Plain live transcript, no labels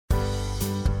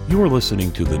You're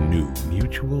listening to the new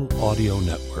Mutual Audio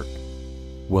Network.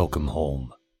 Welcome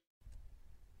home.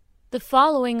 The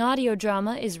following audio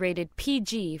drama is rated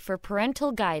PG for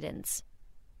parental guidance.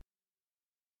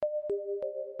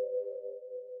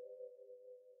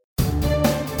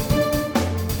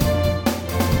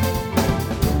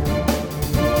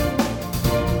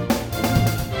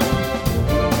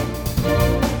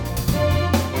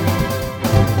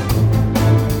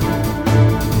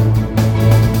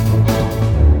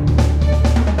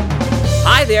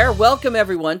 Hi there, welcome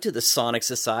everyone to the Sonic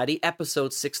Society,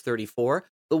 episode 634,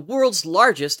 the world's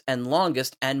largest and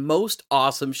longest and most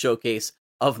awesome showcase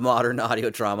of modern audio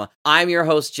drama. I'm your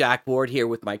host, Jack Ward, here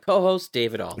with my co-host,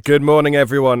 David Ault. Good morning,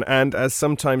 everyone, and as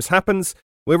sometimes happens,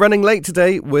 we're running late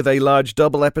today with a large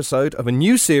double episode of a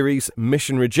new series,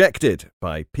 Mission Rejected,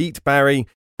 by Pete Barry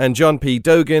and John P.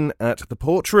 Dogan at the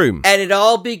Porch Room. And it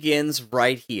all begins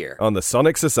right here. On the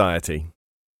Sonic Society.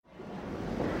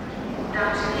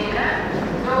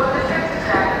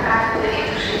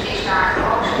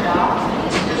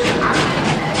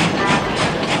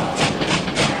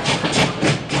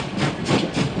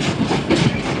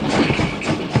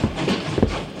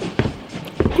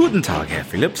 Guten Tag, Herr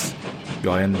Phillips.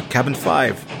 You're in cabin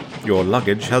 5. Your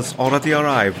luggage has already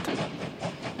arrived.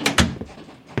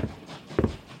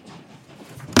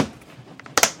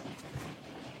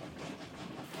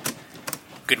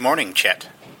 Good morning, Chet.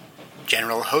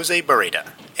 General Jose Barreda,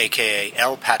 a.k.a.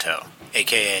 El Pato,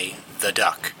 a.k.a. The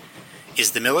Duck,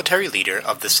 is the military leader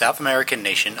of the South American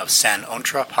nation of San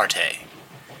Ontra Parte.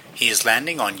 He is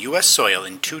landing on U.S. soil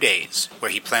in 2 days, where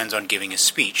he plans on giving a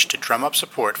speech to drum up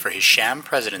support for his sham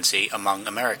presidency among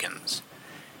Americans.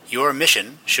 Your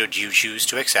mission, should you choose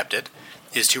to accept it,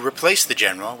 is to replace the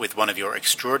general with one of your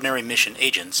extraordinary mission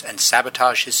agents and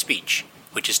sabotage his speech,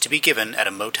 which is to be given at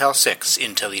a Motel 6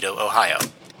 in Toledo, Ohio.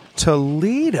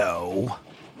 Toledo?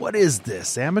 What is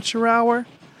this, amateur hour?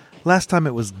 Last time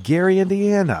it was Gary,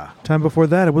 Indiana. Time before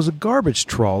that it was a garbage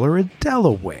trawler in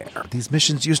Delaware. These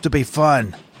missions used to be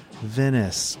fun.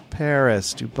 Venice,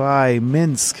 Paris, Dubai,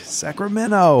 Minsk,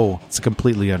 Sacramento. It's a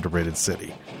completely underrated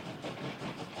city.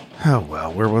 Oh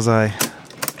well, where was I?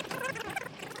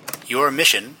 Your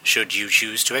mission, should you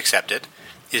choose to accept it,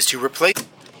 is to replace...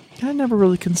 I never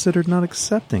really considered not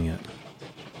accepting it.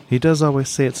 He does always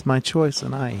say it's my choice,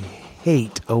 and I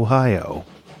hate Ohio.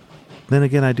 Then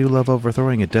again, I do love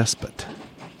overthrowing a despot.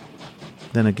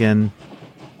 Then again,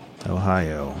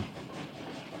 Ohio.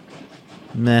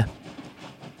 Meh.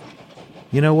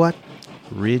 You know what?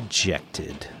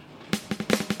 Rejected.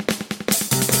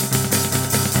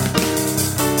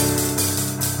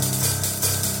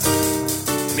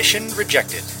 Mission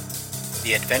Rejected.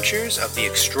 The adventures of the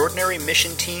extraordinary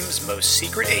mission team's most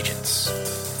secret agents.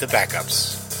 The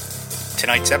backups.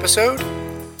 Tonight's episode,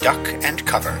 Duck and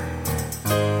Cover.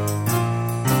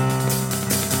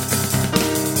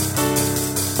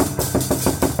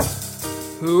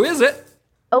 Who is it?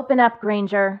 Open up,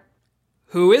 Granger.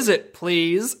 Who is it,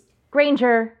 please?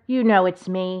 Granger, you know it's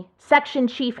me. Section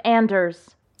Chief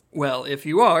Anders. Well, if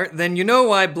you are, then you know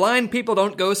why blind people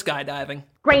don't go skydiving.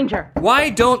 Granger. Why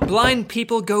don't blind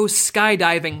people go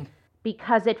skydiving?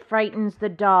 Because it frightens the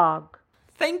dog.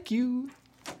 Thank you.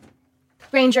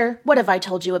 Granger, what have I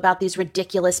told you about these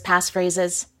ridiculous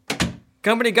passphrases?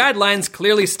 Company guidelines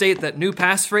clearly state that new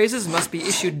passphrases must be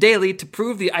issued daily to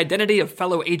prove the identity of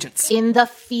fellow agents. In the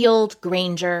field,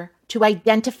 Granger. To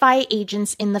identify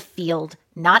agents in the field,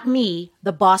 not me,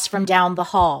 the boss from down the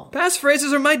hall.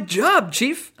 Passphrases are my job,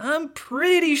 Chief. I'm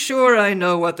pretty sure I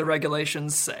know what the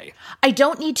regulations say. I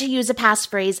don't need to use a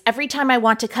passphrase every time I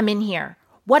want to come in here.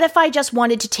 What if I just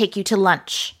wanted to take you to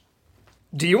lunch?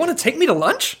 Do you want to take me to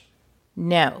lunch?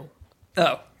 No.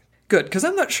 Oh, good, because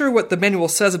I'm not sure what the manual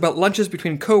says about lunches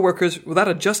between co-workers without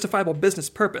a justifiable business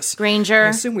purpose. Granger. I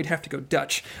assume we'd have to go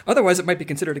Dutch. Otherwise, it might be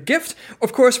considered a gift.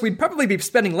 Of course, we'd probably be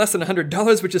spending less than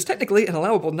 $100, which is technically an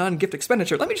allowable non-gift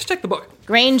expenditure. Let me just check the book.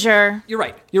 Granger. You're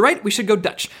right. We should go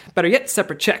Dutch. Better yet,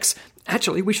 separate checks.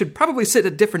 Actually, we should probably sit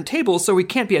at different tables so we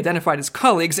can't be identified as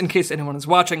colleagues in case anyone is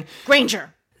watching.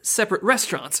 Granger. Separate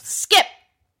restaurants. Skip.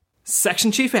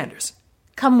 Section Chief Anders.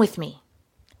 Come with me.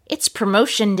 It's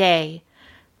promotion day.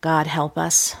 God help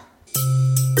us.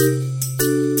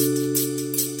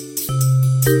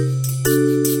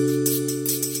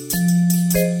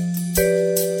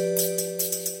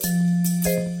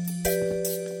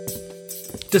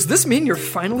 Does this mean you're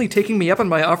finally taking me up on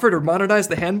my offer to modernize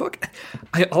the handbook?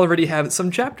 I already have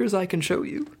some chapters I can show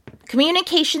you.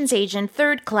 Communications Agent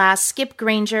 3rd Class Skip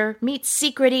Granger meets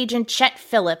Secret Agent Chet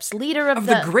Phillips, leader of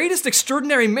the greatest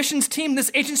extraordinary missions team this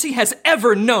agency has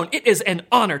ever known. It is an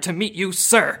honor to meet you,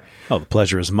 sir. Oh, the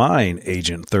pleasure is mine,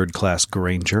 Agent 3rd Class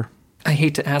Granger. I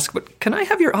hate to ask, but can I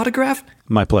have your autograph?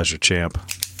 My pleasure, champ.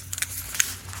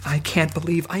 I can't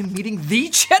believe I'm meeting the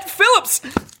Chet Phillips!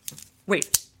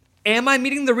 Wait, am I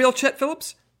meeting the real Chet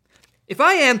Phillips? If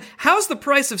I am, how's the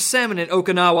price of salmon in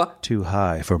Okinawa? Too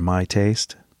high for my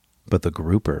taste, but the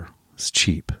grouper is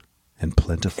cheap and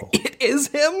plentiful. It is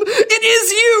him! It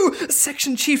is you!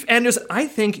 Section Chief Anders, I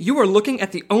think you are looking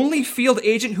at the only field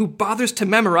agent who bothers to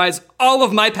memorize all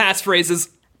of my passphrases.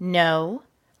 No,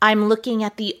 I'm looking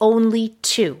at the only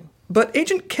 2. But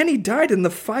Agent Kenny died in the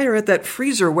fire at that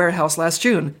freezer warehouse last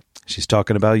June. She's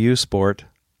talking about you, sport.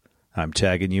 I'm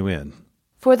tagging you in.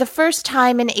 For the first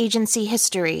time in agency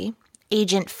history,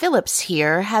 Agent Phillips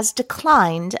here has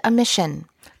declined a mission.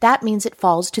 That means it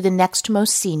falls to the next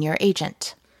most senior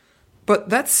agent. But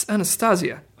that's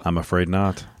Anastasia. I'm afraid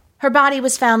not. Her body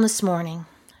was found this morning.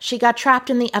 She got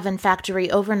trapped in the oven factory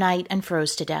overnight and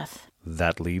froze to death.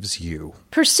 That leaves you.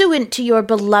 Pursuant to your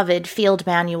beloved field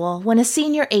manual, when a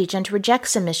senior agent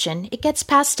rejects a mission, it gets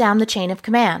passed down the chain of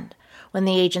command. When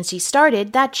the agency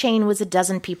started, that chain was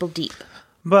 12 people deep.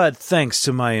 But thanks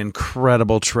to my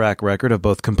incredible track record of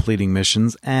both completing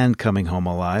missions and coming home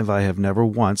alive, I have never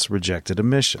once rejected a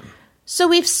mission. So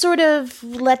we've sort of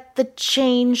let the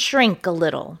chain shrink a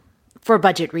little, for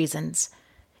budget reasons.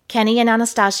 Kenny and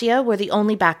Anastasia were the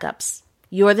only backups.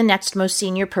 You're the next most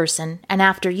senior person, and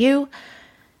after you,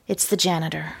 it's the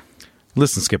janitor.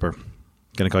 Listen, Skipper.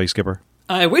 Can I call you Skipper?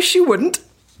 I wish you wouldn't.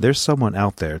 There's someone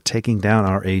out there taking down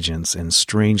our agents in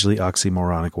strangely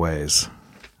oxymoronic ways.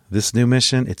 This new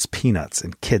mission, it's peanuts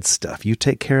and kid stuff. You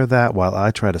take care of that while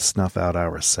I try to snuff out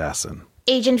our assassin.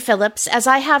 Agent Phillips, as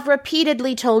I have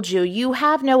repeatedly told you, you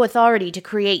have no authority to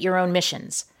create your own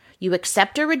missions. You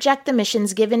accept or reject the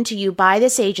missions given to you by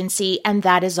this agency, and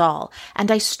that is all.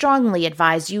 And I strongly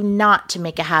advise you not to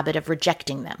make a habit of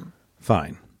rejecting them.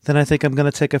 Fine. Then I think I'm going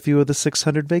to take a few of the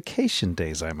 600 vacation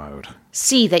days I'm owed.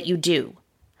 See that you do.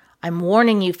 I'm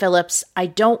warning you, Phillips, I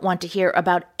don't want to hear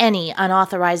about any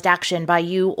unauthorized action by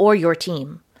you or your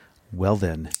team. Well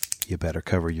then, you better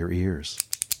cover your ears.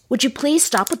 Would you please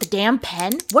stop with the damn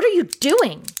pen? What are you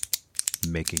doing?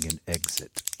 Making an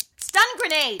exit. Stun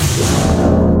grenade!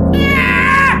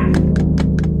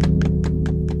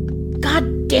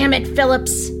 God damn it,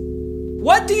 Phillips.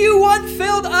 What do you want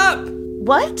filled up?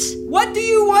 What? What do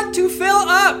you want to fill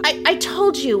up? I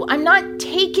told you, I'm not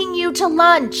taking you to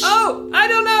lunch. Oh, I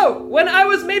don't know. When I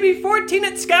was maybe 14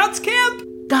 at Scouts camp?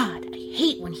 God, I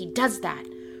hate when he does that.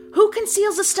 Who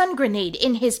conceals a stun grenade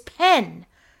in his pen?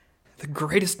 The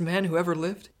greatest man who ever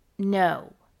lived?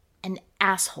 No, an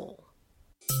asshole.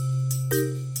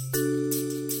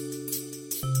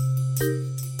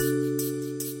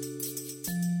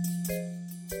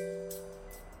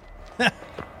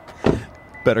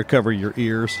 Better cover your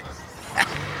ears.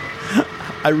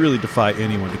 I really defy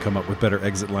anyone to come up with better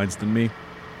exit lines than me.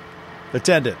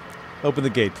 Attendant, open the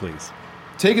gate, please.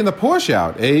 Taking the Porsche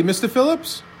out, eh, Mr.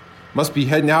 Phillips? Must be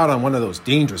heading out on one of those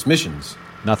dangerous missions.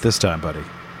 Not this time, buddy.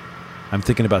 I'm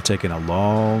thinking about taking a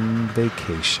long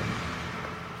vacation.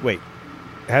 Wait,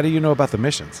 how do you know about the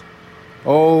missions?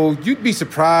 Oh, you'd be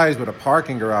surprised what a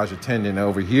parking garage attendant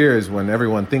overhears when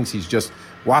everyone thinks he's just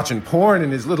watching porn in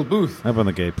his little booth. Open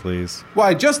the gate, please.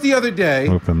 Why, just the other day...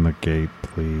 Open the gate,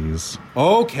 please.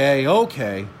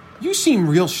 Okay. You seem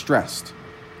real stressed.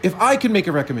 If I could make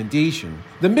a recommendation,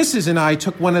 the missus and I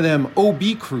took one of them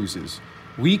OB cruises.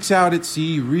 Weeks out at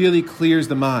sea really clears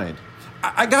the mind.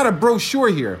 I got a brochure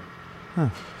here. Huh.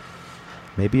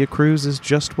 Maybe a cruise is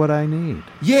just what I need.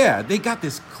 Yeah, they got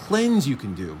this cleanse you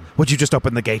can do. Would you just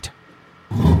open the gate?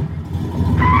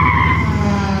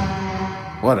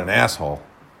 What an asshole.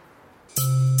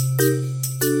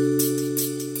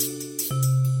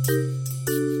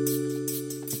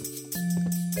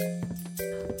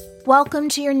 Welcome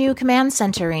to your new command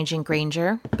center, Agent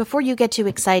Granger. Before you get too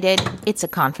excited, it's a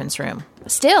conference room.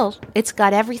 Still, it's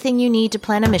got everything you need to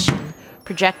plan a mission.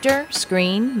 Projector,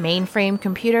 screen, mainframe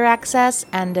computer access,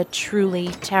 and a truly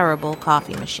terrible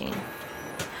coffee machine.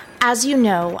 As you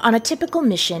know, on a typical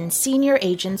mission, senior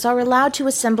agents are allowed to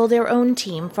assemble their own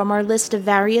team from our list of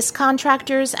various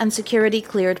contractors and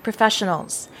security-cleared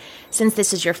professionals. Since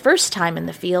this is your first time in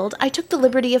the field, I took the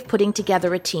liberty of putting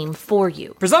together a team for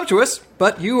you. Presumptuous,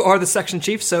 but you are the section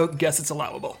chief, so guess it's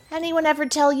allowable. Anyone ever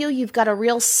tell you you've got a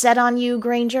real set on you,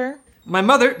 Granger? My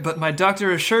mother, but my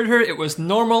doctor assured her it was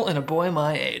normal in a boy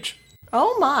my age.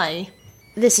 Oh my.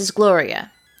 This is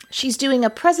Gloria. She's doing a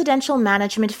Presidential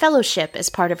Management Fellowship as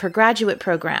part of her graduate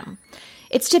program.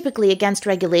 It's typically against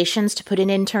regulations to put an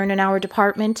intern in our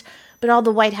department, but all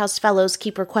the White House fellows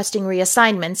keep requesting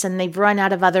reassignments, and they've run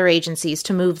out of other agencies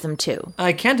to move them to.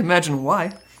 I can't imagine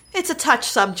why. It's a touch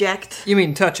subject. You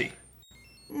mean touchy?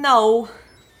 No.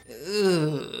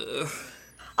 Ugh.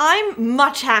 I'm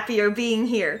much happier being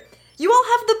here. You all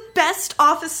have the best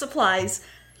office supplies.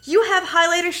 You have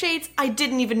highlighter shades I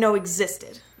didn't even know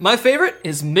existed. My favorite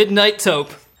is Midnight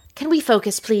Taupe. Can we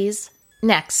focus, please?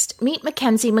 Next, meet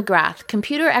Mackenzie McGrath,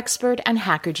 computer expert and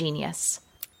hacker genius.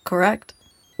 Correct.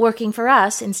 Working for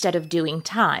us instead of doing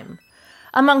time.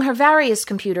 Among her various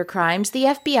computer crimes, the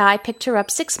FBI picked her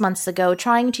up 6 months ago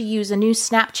trying to use a new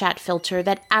Snapchat filter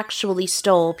that actually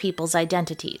stole people's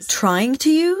identities. Trying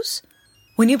to use?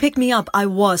 When you picked me up, I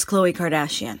was Khloe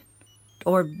Kardashian.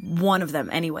 Or one of them,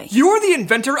 anyway. You're the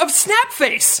inventor of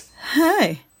Snapface!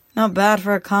 Hey, not bad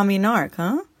for a commie narc,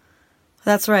 huh?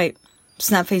 That's right.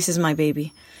 Snapface is my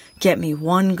baby. Get me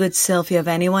one good selfie of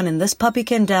anyone, and this puppy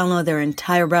can download their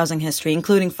entire browsing history,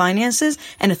 including finances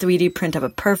and a 3D print of a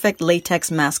perfect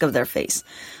latex mask of their face.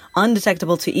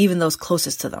 Undetectable to even those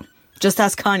closest to them. Just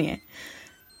ask Kanye.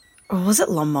 Or was it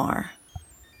Lamar?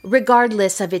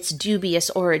 Regardless of its dubious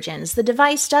origins, the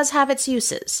device does have its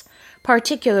uses,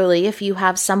 particularly if you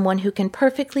have someone who can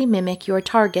perfectly mimic your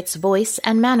target's voice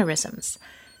and mannerisms.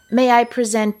 May I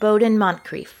present Bowden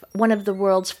Moncrief, one of the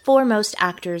world's foremost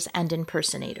actors and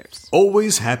impersonators.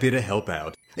 Always happy to help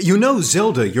out. You know,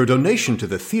 Zelda, your donation to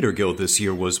the Theater Guild this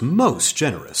year was most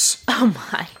generous. Oh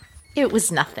my, it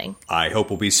was nothing. I hope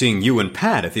we'll be seeing you and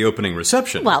Pat at the opening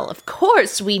reception. Well, of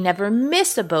course, we never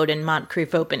miss a Bowden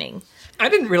Moncrief opening. I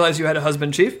didn't realize you had a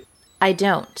husband, Chief. I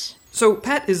don't. So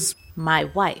Pat is... my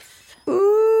wife.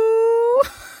 Ooh,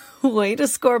 way to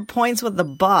score points with the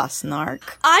boss, narc.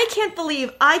 I can't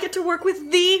believe I get to work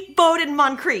with the Bowden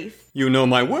Moncrief. You know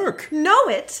my work. Know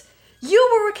it? You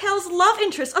were Raquel's love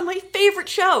interest on my favorite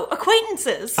show,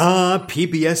 Acquaintances.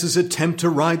 PBS's attempt to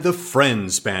ride the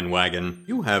Friends bandwagon.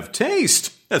 You have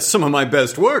taste. That's some of my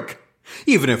best work.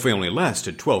 Even if we only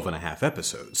lasted 12 and a half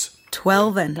episodes.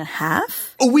 12 and a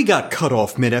half? Oh, we got cut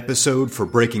off mid-episode for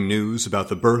breaking news about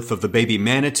the birth of the baby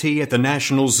manatee at the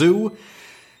National Zoo,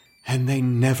 and they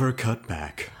never cut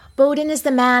back. Bowden is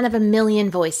the man of a million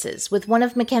voices. With one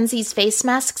of Mackenzie's face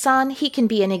masks on, he can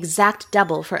be an exact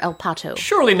double for El Pato.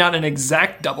 Surely not an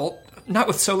exact double. Not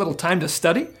with so little time to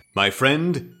study. My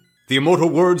friend, the immortal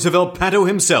words of El Pato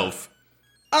himself.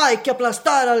 Hay que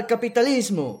aplastar al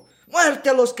capitalismo. Muerte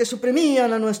a los que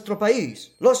suprimían a nuestro país.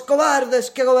 Los cobardes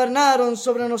que gobernaron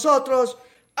sobre nosotros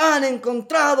han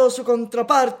encontrado su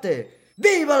contraparte.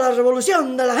 ¡Viva la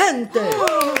revolución de la gente!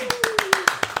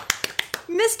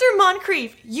 Mr.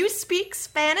 Moncrief, you speak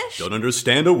Spanish? Don't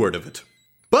understand a word of it.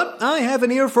 But I have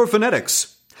an ear for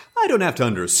phonetics. I don't have to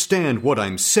understand what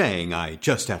I'm saying, I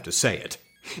just have to say it.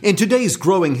 In today's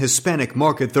growing Hispanic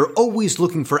market, they're always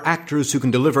looking for actors who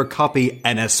can deliver copy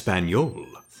en español.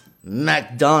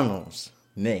 McDonald's.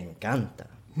 Me encanta.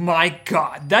 My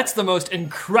God, that's the most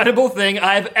incredible thing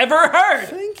I've ever heard!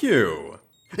 Thank you.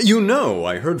 You know,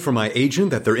 I heard from my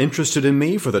agent that they're interested in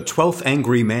me for the 12th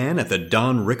Angry Man at the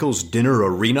Don Rickles Dinner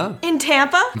Arena. In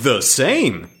Tampa? The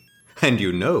same! And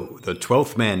you know, the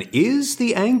 12th man is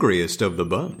the angriest of the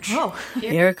bunch. Oh.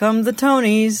 Here come the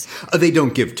Tonys. They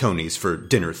don't give Tonys for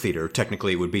dinner theater.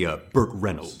 Technically, it would be a Burt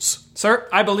Reynolds. Sir,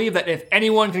 I believe that if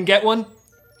anyone can get one,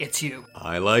 it's you.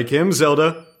 I like him,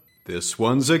 Zelda. This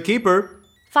one's a keeper.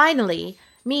 Finally,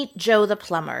 meet Joe the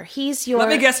plumber. He's your... Let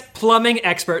me guess, plumbing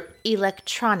expert.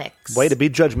 Electronics. Way to be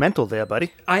judgmental there,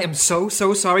 buddy. I am so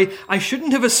sorry. I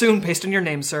shouldn't have assumed based on your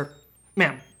name, sir.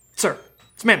 Ma'am. Sir.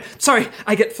 Ma'am. Sorry,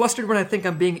 I get flustered when I think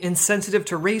I'm being insensitive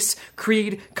to race,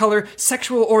 creed, color,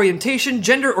 sexual orientation,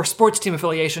 gender, or sports team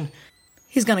affiliation.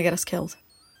 He's gonna get us killed.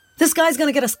 This guy's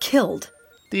gonna get us killed.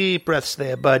 Deep breaths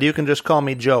there, bud. You can just call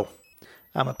me Joe.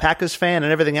 I'm a Packers fan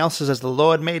and everything else is as the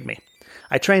Lord made me.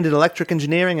 I trained in electric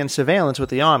engineering and surveillance with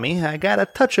the Army. I got a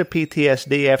touch of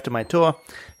PTSD after my tour.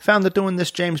 Found that doing this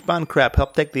James Bond crap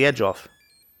helped take the edge off.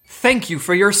 Thank you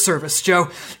for your service, Joe.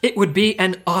 It would be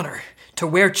an honor to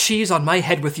wear cheese on my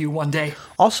head with you one day.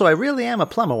 Also, I really am a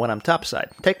plumber when I'm topside.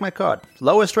 Take my card.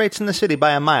 Lowest rates in the city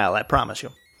by a mile, I promise you.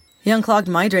 You unclogged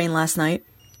my drain last night.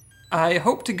 I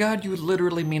hope to God you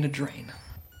literally mean a drain.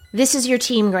 This is your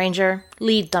team, Granger.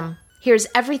 Lead them. Here's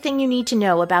everything you need to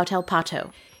know about El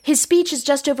Pato. His speech is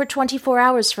just over 24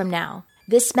 hours from now.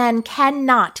 This man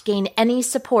cannot gain any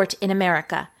support in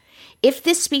America. If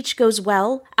this speech goes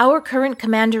well, our current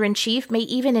commander-in-chief may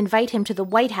even invite him to the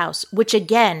White House, which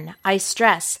again, I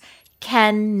stress,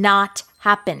 cannot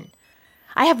happen.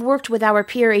 I have worked with our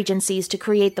peer agencies to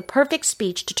create the perfect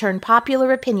speech to turn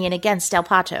popular opinion against El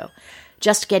Pato.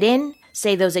 Just get in,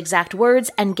 say those exact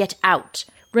words, and get out.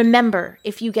 Remember,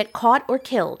 if you get caught or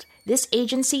killed, this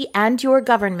agency and your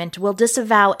government will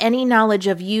disavow any knowledge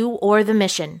of you or the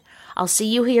mission. I'll see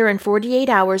you here in 48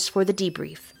 hours for the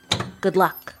debrief. Good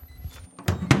luck.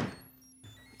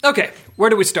 Okay, where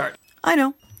do we start? I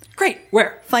know. Great,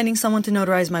 where? Finding someone to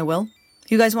notarize my will.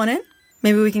 You guys want in?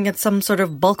 Maybe we can get some sort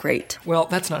of bulk rate. Well,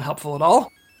 that's not helpful at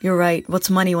all. You're right. What's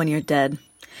money when you're dead?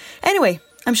 Anyway,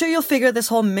 I'm sure you'll figure this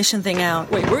whole mission thing out.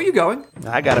 Wait, where are you going?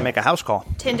 I gotta make a house call.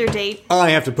 Tinder date.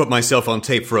 I have to put myself on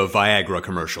tape for a Viagra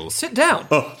commercial. Sit down.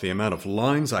 Oh, the amount of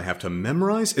lines I have to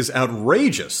memorize is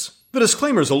outrageous. The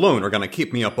disclaimers alone are going to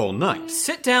keep me up all night.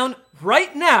 Sit down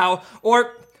right now,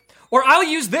 or I'll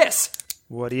use this.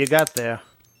 What do you got there?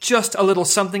 Just a little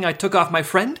something I took off my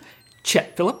friend,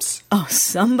 Chet Phillips. Oh,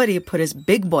 somebody put his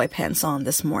big boy pants on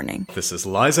this morning. This is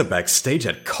Liza backstage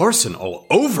at Carson all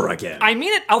over again. I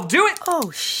mean it. I'll do it.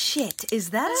 Oh, shit.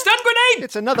 Is that Stun grenade!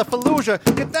 It's another Fallujah.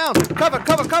 Get down. Cover.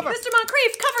 Mr.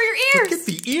 Moncrief, cover your ears! Look at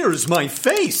the ears, my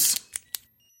face!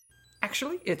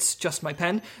 Actually, it's just my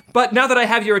pen. But now that I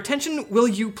have your attention, will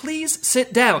you please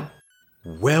sit down?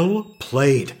 Well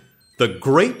played. The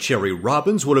great Jerry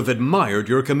Robbins would have admired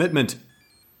your commitment.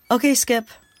 Okay, Skip.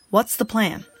 What's the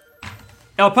plan?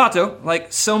 El Pato,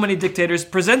 like so many dictators,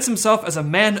 presents himself as a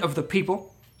man of the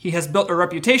people. He has built a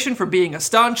reputation for being a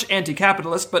staunch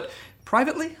anti-capitalist, but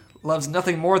privately loves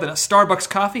nothing more than a Starbucks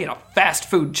coffee and a fast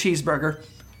food cheeseburger.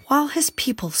 While his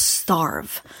people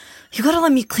starve, you gotta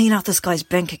let me clean out this guy's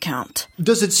bank account.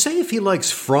 Does it say if he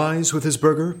likes fries with his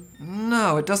burger?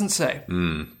 No, it doesn't say.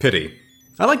 Pity.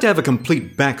 I like to have a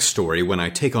complete backstory when I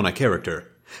take on a character.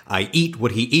 I eat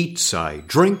what he eats, I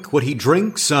drink what he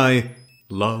drinks, I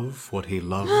love what he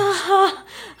loves.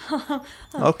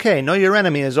 Okay, know your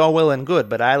enemy is all well and good,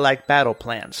 but I like battle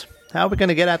plans. How are we going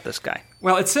to get at this guy?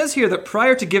 Well, it says here that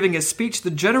prior to giving his speech, the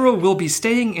general will be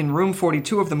staying in room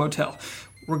 42 of the motel.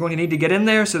 We're going to need to get in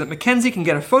there so that Mackenzie can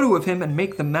get a photo of him and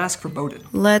make the mask for Bowden.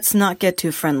 Let's not get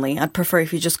too friendly. I'd prefer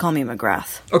if you just call me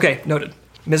McGrath. Okay, noted.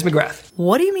 Ms. McGrath.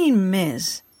 What do you mean,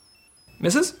 Ms.?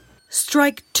 Mrs.?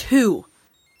 Strike 2.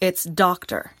 It's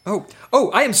Doctor. Oh,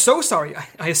 I am so sorry.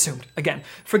 I assumed. Again,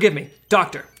 forgive me.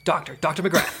 Dr.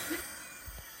 McGrath.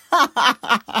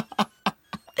 God,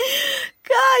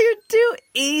 you're too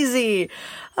easy.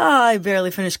 I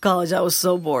barely finished college. I was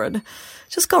so bored.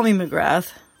 Just call me McGrath.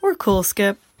 We're cool,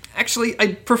 Skip. Actually,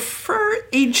 I prefer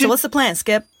Agent... So what's the plan,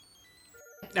 Skip?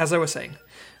 As I was saying,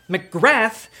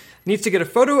 McGrath needs to get a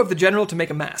photo of the general to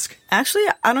make a mask. Actually,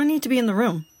 I don't need to be in the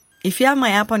room. If you have my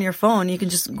app on your phone, you can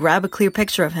just grab a clear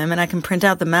picture of him and I can print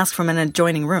out the mask from an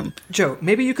adjoining room. Joe,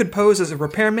 maybe you could pose as a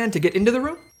repairman to get into the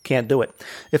room? Can't do it.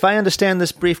 If I understand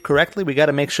this brief correctly, we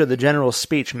gotta make sure the general's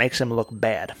speech makes him look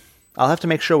bad. I'll have to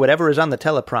make sure whatever is on the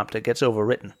teleprompter gets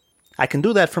overwritten. I can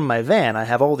do that from my van. I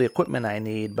have all the equipment I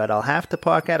need, but I'll have to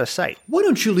park out of sight. Why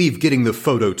don't you leave getting the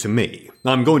photo to me?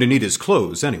 I'm going to need his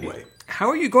clothes anyway. How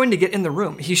are you going to get in the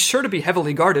room? He's sure to be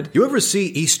heavily guarded. You ever see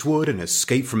Eastwood and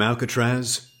Escape from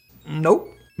Alcatraz? Nope.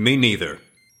 Me neither.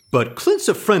 But Clint's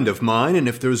a friend of mine, and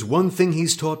if there's one thing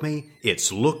he's taught me,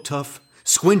 it's look tough,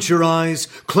 squint your eyes,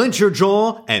 clench your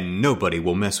jaw, and nobody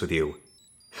will mess with you.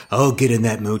 I'll get in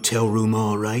that motel room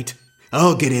all right.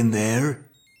 I'll get in there.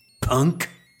 Punk.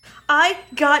 I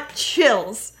got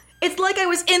chills. It's like I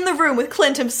was in the room with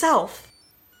Clint himself.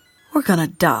 We're gonna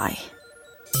die.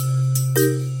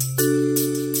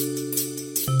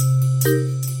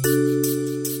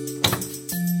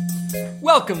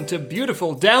 Welcome to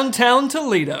beautiful downtown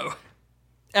Toledo.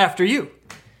 After you,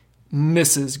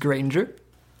 Mrs. Granger.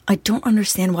 I don't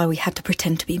understand why we had to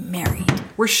pretend to be married.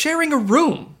 We're sharing a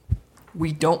room.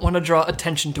 We don't want to draw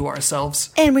attention to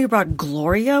ourselves. And we brought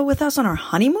Gloria with us on our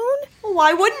honeymoon?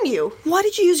 Why wouldn't you? Why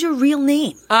did you use your real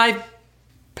name? I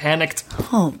panicked.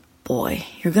 Oh boy,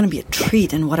 you're gonna be a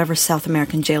treat in whatever South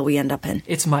American jail we end up in.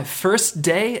 It's my first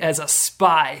day as a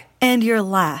spy. And your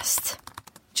last.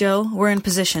 Joe, we're in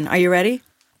position. Are you ready?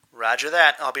 Roger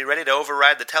that. I'll be ready to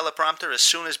override the teleprompter as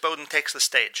soon as Bowden takes the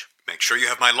stage. Make sure you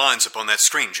have my lines up on that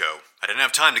screen, Joe. I didn't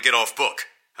have time to get off book.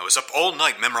 I was up all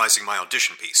night memorizing my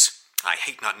audition piece. I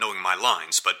hate not knowing my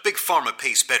lines, but Big Pharma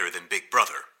pays better than Big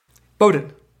Brother.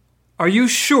 Bowden, are you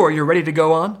sure you're ready to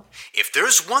go on? If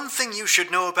there's one thing you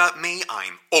should know about me,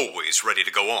 I'm always ready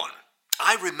to go on.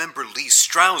 I remember Lee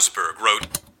Strasberg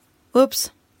wrote...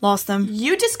 Oops, lost them.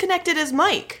 You disconnected his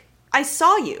mic. I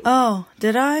saw you. Oh,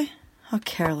 did I? How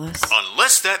careless.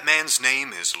 Unless that man's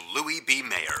name is Louis B.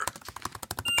 Mayer.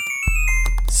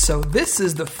 So this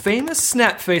is the famous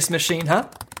Snapface machine, huh?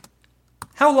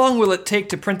 How long will it take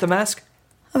to print the mask?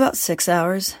 About 6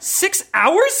 hours. 6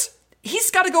 hours?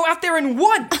 He's got to go out there in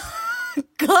 1.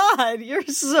 God, you're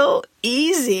so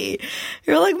easy.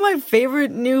 You're like my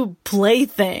favorite new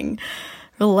plaything.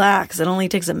 Relax, it only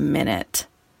takes a minute.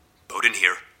 Bowden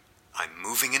here. I'm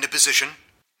moving into position.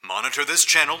 Monitor this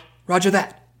channel. Roger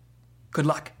that. Good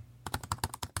luck.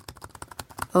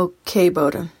 Okay,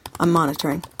 Bowden. I'm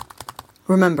monitoring.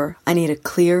 Remember, I need a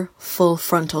clear, full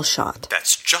frontal shot.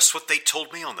 That's just what they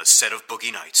told me on the set of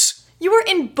Boogie Nights. You were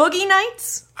in Boogie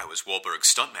Nights? I was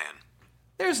Wahlberg's stuntman.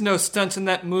 There's no stunts in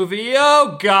that movie.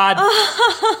 Oh, God.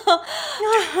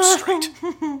 Damn straight.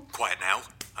 Quiet now.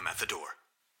 I'm at the door.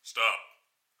 Stop.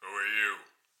 Who are you?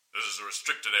 This is a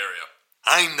restricted area.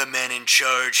 I'm the man in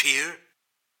charge here.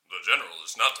 The general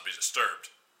is not to be disturbed.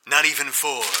 Not even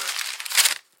for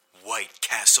White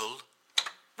Castle.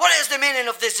 What is the meaning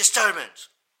of this disturbance?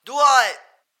 Do I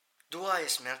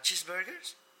smell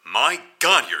cheeseburgers? My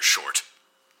God, you're short.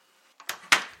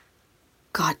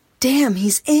 God damn,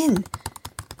 he's in.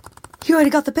 You already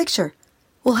got the picture.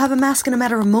 We'll have a mask in a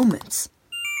matter of moments.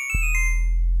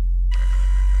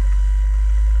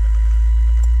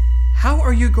 How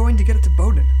are you going to get it to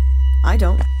Bowden? I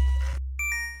don't.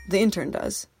 The intern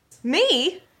does.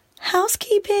 Me?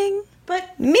 Housekeeping.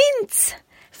 But... Mints!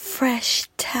 Fresh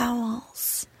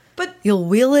towels. But... You'll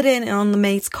wheel it in on the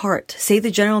mate's cart. Say the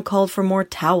general called for more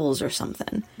towels or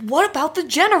something. What about the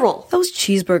general? Those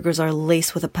cheeseburgers are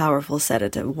laced with a powerful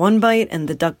sedative. One bite and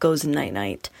the duck goes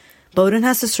night-night. Bowden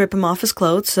has to strip him off his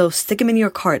clothes, so stick him in your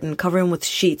cart and cover him with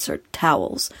sheets or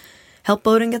towels. Help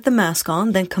Bowden get the mask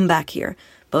on, then come back here.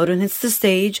 Bowden hits the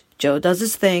stage, Joe does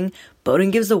his thing,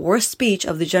 Bowden gives the worst speech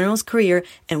of the general's career,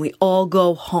 and we all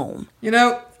go home. You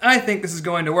know, I think this is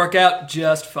going to work out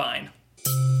just fine.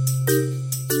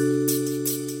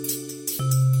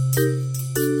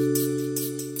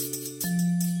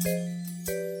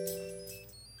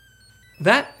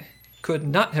 That could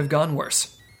not have gone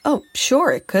worse. Oh,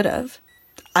 sure, it could have.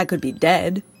 I could be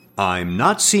dead. I'm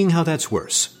not seeing how that's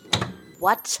worse.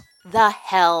 What the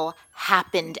hell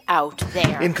happened out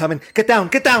there? Incoming. Get down,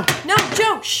 get down! No,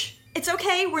 Joe, shh! It's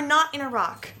okay, we're not in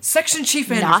Iraq. Section Chief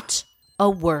Anderson. Not a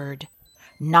word.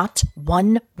 Not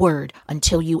one word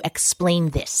until you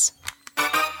explain this.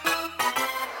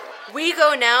 We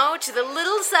go now to the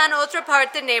little San Otra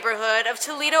Parte neighborhood of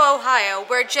Toledo, Ohio,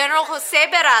 where General Jose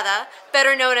Berada,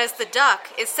 better known as the Duck,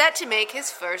 is set to make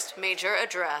his first major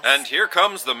address. And here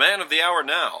comes the man of the hour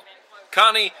now.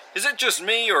 Connie, is it just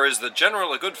me, or is the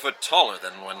general a good foot taller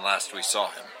than when last we saw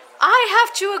him? I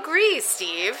have to agree,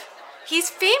 Steve. He's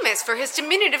famous for his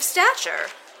diminutive stature.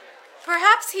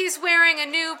 Perhaps he's wearing a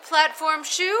new platform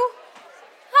shoe?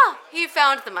 Ah, he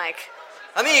found the mic.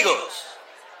 Amigos.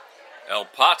 El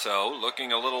Pato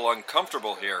looking a little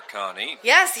uncomfortable here, Connie.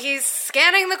 Yes, he's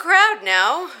scanning the crowd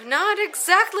now. Not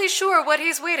exactly sure what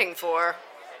he's waiting for.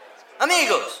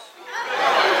 Amigos.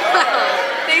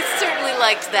 They certainly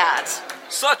liked that.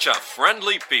 Such a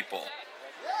friendly people.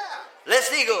 Les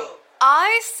digo.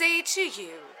 I say to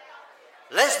you.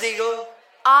 Les digo.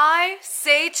 I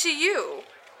say to you.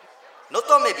 No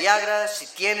tome Viagra si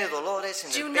tiene dolores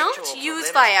en el pecho. Do not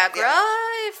use Viagra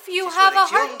if you have a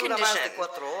heart condition.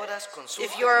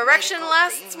 If your erection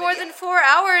lasts more than 4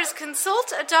 hours,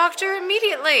 consult a doctor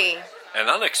immediately. An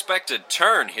unexpected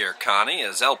turn here, Connie,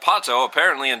 as El Pato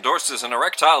apparently endorses an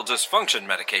erectile dysfunction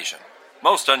medication.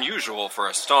 Most unusual for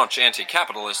a staunch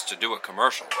anti-capitalist to do a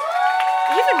commercial.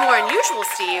 Even more unusual,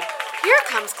 Steve. Here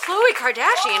comes Khloe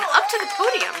Kardashian up to the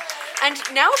podium. And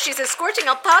now she's escorting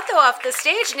El Pato off the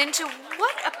stage and into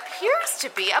what appears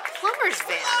to be a plumber's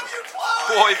van.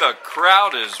 Boy, the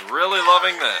crowd is really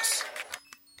loving this.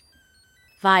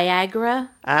 Viagra?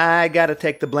 I gotta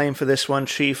take the blame for this one,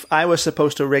 Chief. I was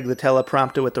supposed to rig the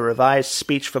teleprompter with the revised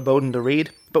speech for Bowden to read,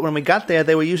 but when we got there,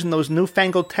 they were using those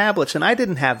newfangled tablets, and I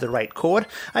didn't have the right cord.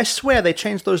 I swear they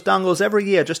change those dongles every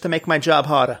year just to make my job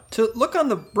harder. To look on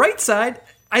the bright side,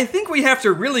 I think we have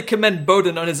to really commend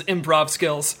Bowden on his improv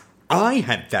skills. I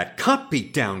had that cop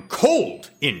beat down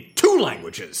cold in 2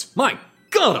 languages. My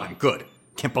God, I'm good.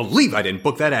 Can't believe I didn't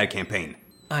book that ad campaign.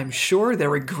 I'm sure they're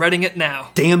regretting it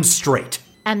now. Damn straight.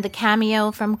 And the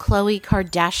cameo from Khloe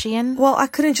Kardashian? Well, I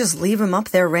couldn't just leave him up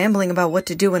there rambling about what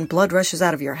to do when blood rushes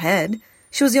out of your head.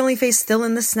 She was the only face still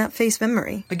in the snap face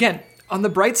memory. Again, on the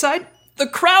bright side, the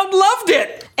crowd loved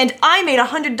it! And I made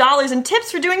 $100 in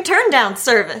tips for doing turn-down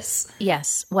service.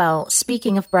 Yes, well,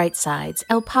 speaking of bright sides,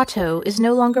 El Pato is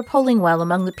no longer polling well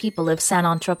among the people of San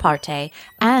Otra Parte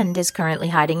and is currently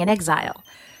hiding in exile.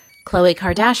 Khloe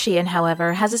Kardashian,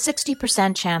 however, has a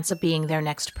 60% chance of being their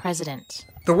next president.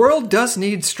 The world does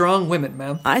need strong women,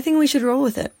 ma'am. I think we should roll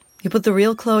with it. You put the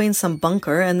real Chloe in some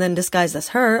bunker, and then disguised as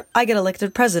her, I get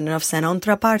elected president of San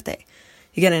Parte.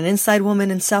 You get an inside woman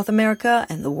in South America,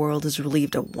 and the world is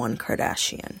relieved of one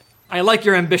Kardashian. I like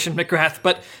your ambition, McGrath,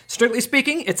 but strictly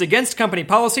speaking, it's against company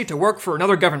policy to work for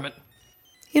another government.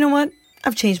 You know what?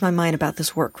 I've changed my mind about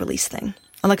this work release thing.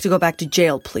 I'd like to go back to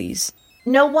jail, please.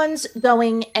 No one's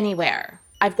going anywhere.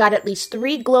 I've got at least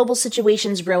 3 global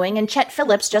situations brewing, and Chet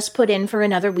Phillips just put in for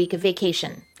another week of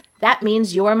vacation. That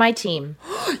means you're my team.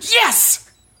 Yes!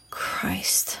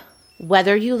 Christ.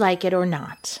 Whether you like it or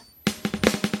not.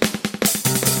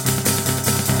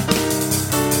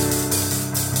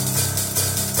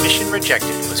 Mission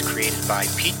Rejected was created by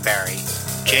Pete Barry,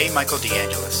 J. Michael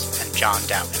DeAngelis, and John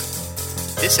Dowden.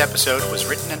 This episode was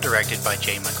written and directed by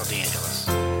J. Michael DeAngelis.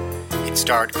 It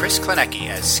starred Chris Klenecki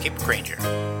as Skip Granger,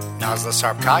 Nazla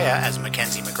Sarpkaya as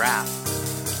Mackenzie McGrath,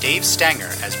 Dave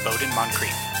Stanger as Bowden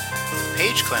Moncrief,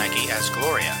 Paige Klenecki as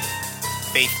Gloria,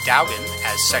 Faith Dowden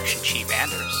as Section Chief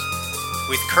Anders,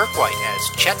 with Kirk White as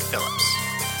Chet Phillips,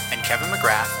 and Kevin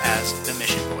McGrath as the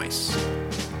Mission Voice.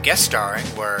 Guest starring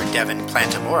were Devin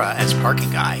Plantamora as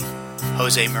Parking Guy,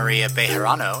 Jose Maria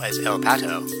Bejarano as El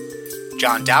Pato,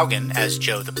 John Dowgan as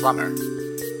Joe the Plumber,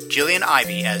 Jillian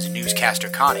Ivey as Newscaster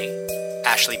Connie,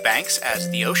 Ashley Banks as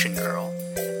the Ocean Girl,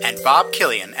 and Bob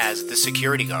Killian as the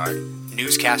Security Guard,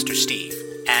 Newscaster Steve,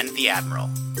 and the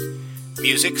Admiral.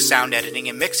 Music, sound editing,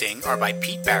 and mixing are by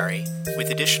Pete Barry,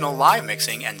 with additional live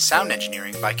mixing and sound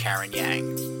engineering by Karen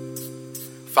Yang.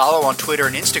 Follow on Twitter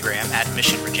and Instagram at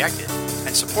Mission Rejected,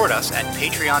 and support us at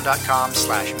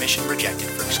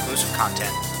patreon.com/missionrejected for exclusive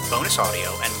content, bonus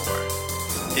audio, and more.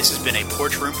 This has been a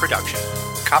Porch Room production.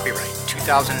 Copyright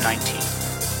 2019.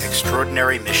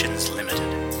 Extraordinary Missions Limited.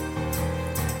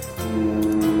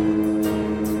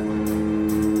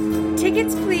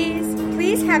 Tickets, please.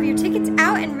 Please have your tickets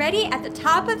out and ready at the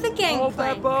top of the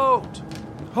gangplank.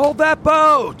 Hold that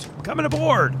boat! Coming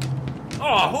aboard!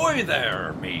 Ahoy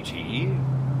there, matey.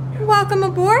 Welcome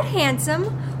aboard, handsome.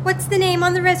 What's the name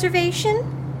on the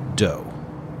reservation? Doe.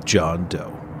 John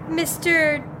Doe.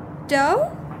 Mr.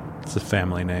 Doe? It's a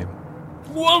family name.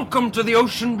 Welcome to the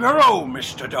Ocean Bureau,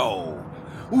 Mr. Doe.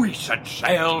 We set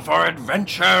sail for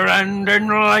adventure and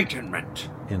enlightenment.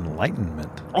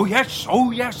 Enlightenment? Oh, yes.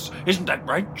 Isn't that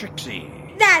right, Trixie?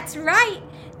 That's right.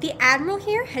 The Admiral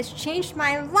here has changed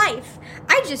my life.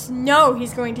 I just know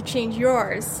he's going to change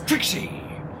yours. Trixie,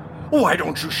 why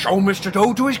don't you show Mr.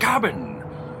 Doe to his cabin?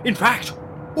 In fact,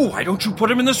 why don't you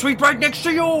put him in the suite right next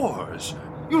to yours?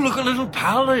 You look a little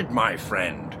pallid, my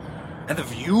friend. And the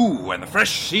view and the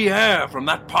fresh sea air from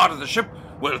that part of the ship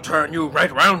will turn you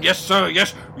right round. Yes, sir,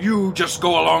 yes. You just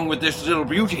go along with this little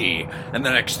beauty, and the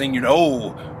next thing you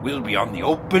know, we'll be on the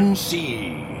open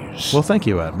seas. Well, thank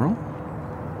you, Admiral.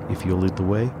 If you'll lead the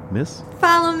way, miss.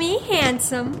 Follow me,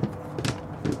 handsome.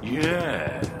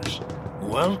 Yes.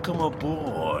 Welcome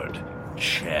aboard,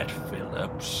 Chet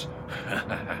Phillips.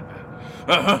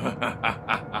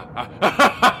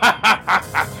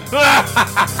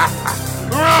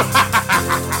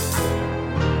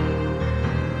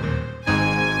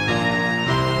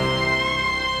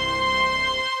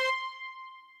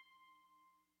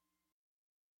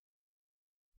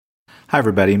 Hi,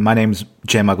 everybody. My name's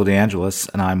J. Michael DeAngelis,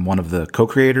 and I'm one of the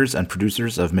co-creators and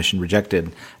producers of Mission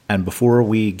Rejected. And before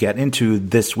we get into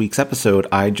this week's episode,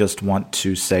 I just want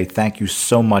to say thank you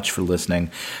so much for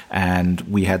listening. And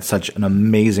we had such an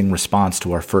amazing response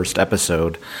to our first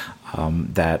episode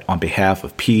that on behalf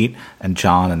of Pete and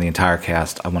John and the entire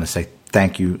cast, I want to say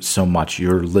thank you so much.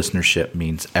 Your listenership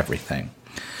means everything.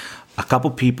 A couple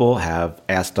people have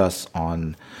asked us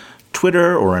on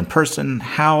Twitter or in person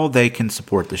how they can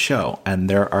support the show, and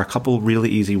there are a couple really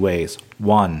easy ways.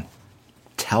 One,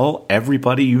 tell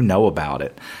everybody you know about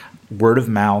it. Word of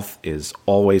mouth is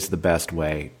always the best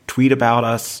way. Tweet about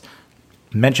us,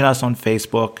 mention us on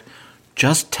Facebook.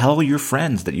 Just tell your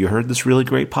friends that you heard this really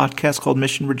great podcast called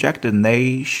Mission Rejected and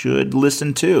they should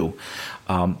listen too.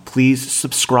 Please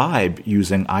subscribe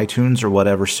using iTunes or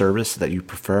whatever service that you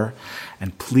prefer.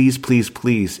 And please, please,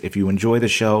 please, if you enjoy the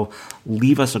show,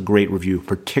 leave us a great review,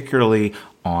 particularly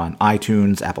on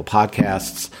iTunes, Apple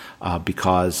Podcasts,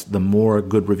 because the more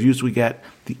good reviews we get,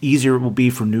 the easier it will be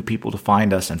for new people to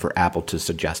find us and for Apple to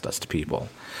suggest us to people.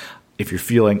 If you're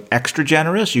feeling extra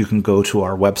generous, you can go to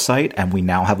our website, and we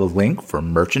now have a link for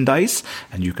merchandise,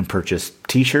 and you can purchase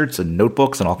t-shirts and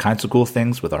notebooks and all kinds of cool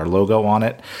things with our logo on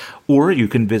it. Or you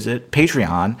can visit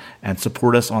Patreon and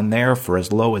support us on there for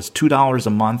as low as $2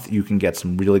 a month. You can get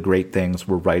some really great things.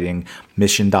 We're writing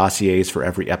mission dossiers for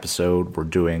every episode. We're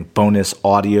doing bonus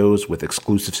audios with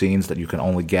exclusive scenes that you can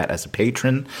only get as a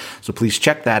patron. So please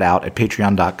check that out at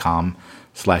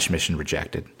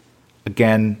patreon.com/missionrejected.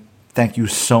 Again, Thank you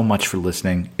so much for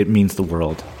listening. It means the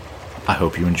world. I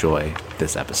hope you enjoy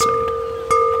this episode.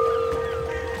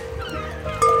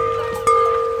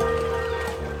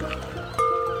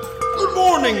 Good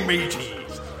morning,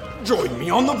 mateys. Join me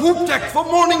on the poop deck for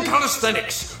morning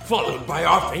calisthenics, followed by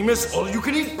our famous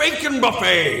all-you-can-eat bacon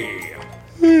buffet.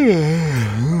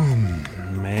 Man,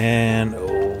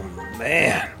 oh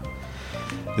man.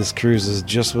 This cruise is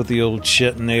just what the old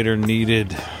Chetinator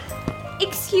needed.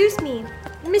 Excuse me,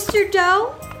 Mr.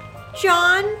 Doe?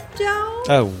 John Doe?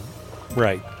 Oh,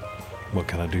 right. What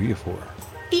can I do you for?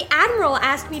 The Admiral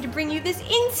asked me to bring you this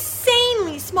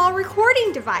insanely small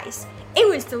recording device. It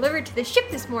was delivered to the ship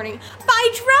this morning by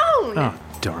drone. Oh,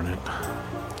 darn it.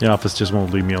 The office just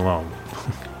won't leave me alone.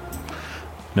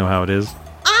 Know how it is?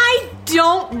 I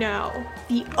don't know.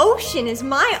 The ocean is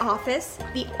my office.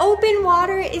 The open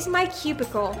water is my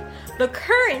cubicle. The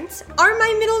currents are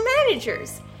my middle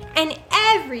managers. And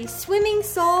every swimming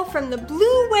soul from the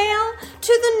blue whale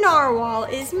to the narwhal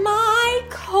is my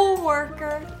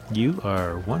co-worker. You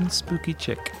are one spooky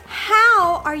chick.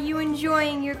 How are you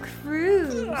enjoying your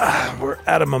cruise? We're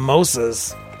out of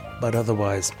mimosas, but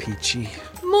otherwise peachy.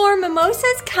 More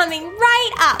mimosas coming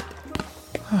right up.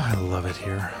 I love it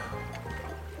here.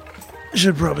 I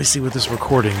should probably see what this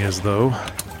recording is, though.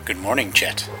 Good morning,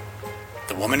 Chet.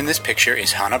 The woman in this picture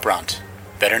is Hannah Brandt,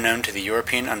 better known to the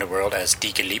European underworld as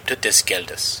Die Geliebte des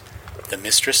Geldes, the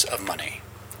mistress of money.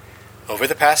 Over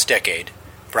the past decade,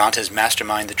 Brandt has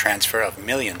masterminded the transfer of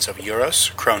millions of euros,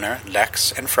 kroner,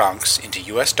 leks, and francs into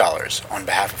US dollars on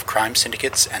behalf of crime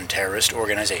syndicates and terrorist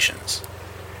organizations.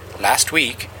 Last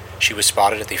week, she was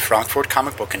spotted at the Frankfurt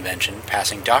Comic Book Convention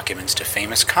passing documents to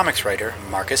famous comics writer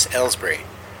Marcus Ellsbury.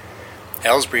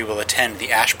 Ellsbury will attend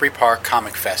the Ashbury Park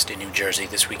Comic Fest in New Jersey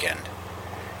this weekend.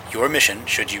 Your mission,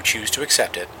 should you choose to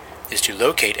accept it, is to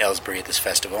locate Ellsbury at this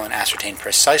festival and ascertain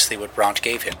precisely what Brandt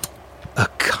gave him. A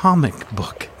comic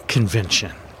book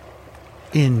convention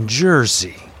in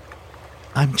Jersey.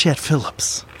 I'm Chet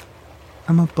Phillips.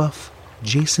 I'm a buff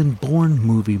Jason Bourne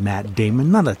movie Matt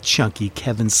Damon, not a chunky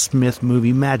Kevin Smith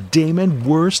movie Matt Damon.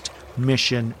 Worst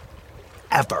mission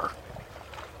ever.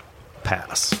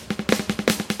 Pass.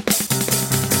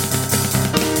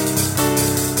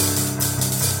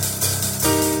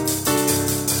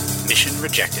 Mission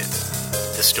Rejected.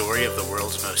 The story of the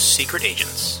world's most secret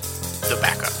agents, the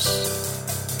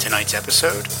Backups. Tonight's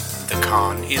episode, The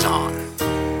Con is On.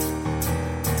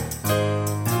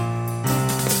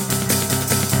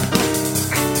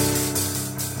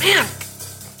 Man,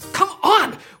 come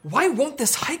on! Why won't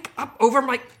this hike up over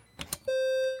my...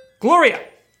 Gloria!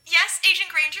 Yes, Agent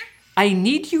Granger? I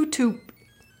need you to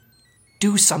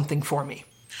do something for me.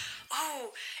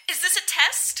 Oh, is this a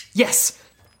test? Yes,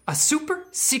 a super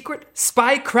secret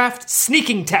spycraft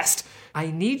sneaking test. I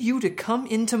need you to come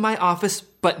into my office,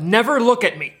 but never look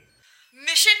at me.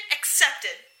 Mission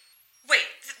accepted. Wait,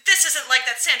 this isn't like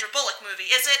that Sandra Bullock movie,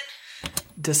 is it?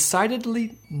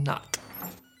 Decidedly not.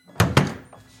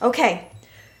 Okay.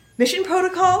 Mission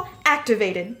protocol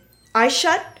activated. Eyes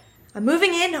shut. I'm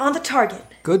moving in on the target.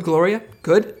 Good, Gloria.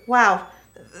 Good. Wow.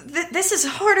 This is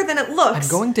harder than it looks.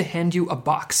 I'm going to hand you a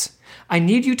box. I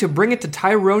need you to bring it to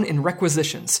Tyrone in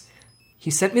requisitions.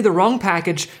 He sent me the wrong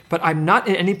package, but I'm not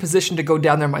in any position to go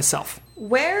down there myself.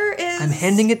 Where is... I'm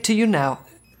handing it to you now.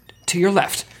 To your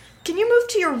left. Can you move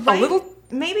to your right? A little?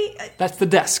 Maybe? That's the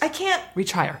desk. I can't...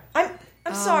 Reach higher.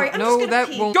 I'm sorry. I'm no, just gonna that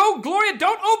pee. won't... Go, Gloria!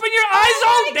 Don't open your eyes!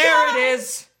 Oh, there God. it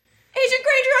is! Agent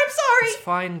Granger, I'm sorry. It's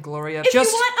fine, Gloria. If you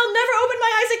want, I'll never open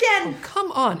my eyes again. Oh,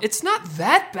 come on. It's not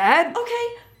that bad. Okay.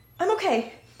 I'm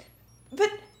okay.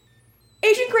 But,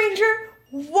 Agent Granger,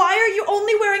 why are you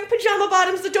only wearing pajama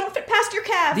bottoms that don't fit past your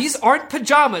calves? These aren't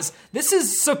pajamas. This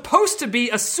is supposed to be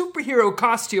a superhero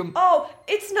costume. Oh,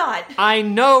 it's not. I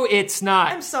know it's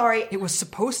not. I'm sorry. It was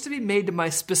supposed to be made to my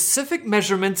specific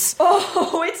measurements.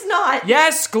 Oh, it's not.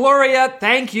 Yes, Gloria,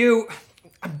 thank you.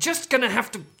 I'm just gonna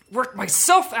have to work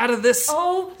myself out of this.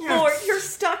 Oh, Lord, you're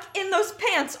stuck in those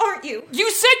pants, aren't you? You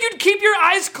said you'd keep your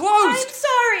eyes closed. I'm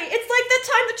sorry. It's like the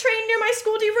time the train near my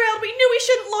school derailed. We knew we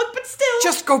shouldn't look, but still.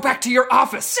 Just go back to your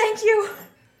office. Thank you.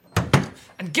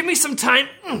 And give me some time.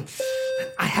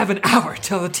 I have an hour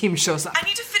till the team shows up. I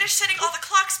need to finish setting all the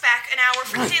clocks back an hour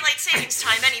for daylight savings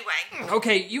time anyway.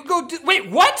 Okay, you go do... Wait,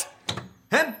 what?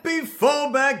 Happy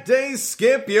fallback day,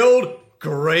 Skip, you old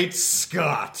great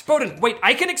Scott. Bowden, wait,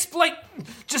 I can explain.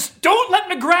 Just don't let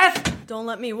McGrath... Don't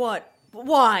let me what?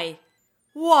 Why?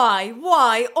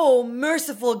 Why? Oh,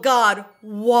 merciful God,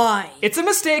 why? It's a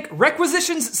mistake.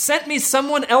 Requisitions sent me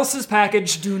someone else's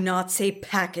package. Do not say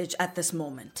package at this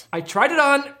moment. I tried it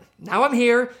on. Now I'm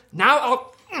here. Now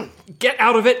I'll get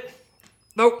out of it.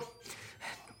 Though,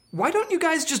 Why don't you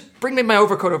guys just bring me my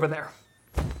overcoat over there?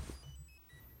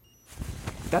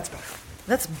 That's better.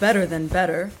 That's better than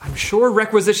better. I'm sure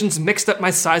Requisitions mixed up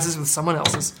my sizes with someone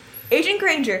else's. Agent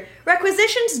Granger,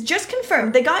 Requisitions just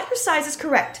confirmed they got your sizes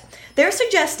correct. They're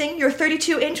suggesting your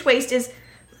 32-inch waist is...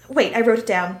 Wait, I wrote it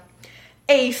down.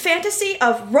 A fantasy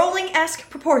of rolling-esque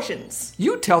proportions.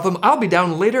 You tell them I'll be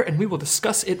down later and we will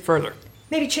discuss it further.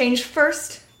 Maybe change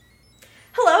first.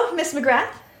 Hello, Miss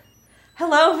McGrath.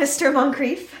 Hello, Mr.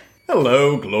 Moncrief.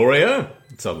 Hello, Gloria.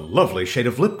 It's a lovely shade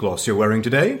of lip gloss you're wearing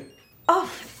today. Oh,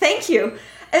 thank you.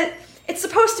 It's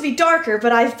supposed to be darker,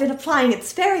 but I've been applying it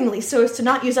sparingly so as to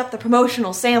not use up the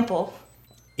promotional sample.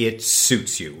 It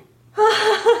suits you.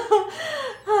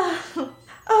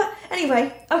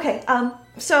 Anyway, okay,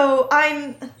 so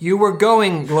I'm... You were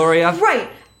going, Gloria. Right,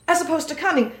 as opposed to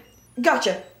coming.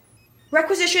 Gotcha.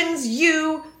 Requisitions,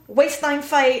 you, waistline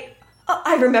fight.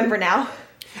 I remember now.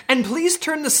 And please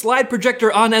turn the slide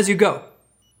projector on as you go.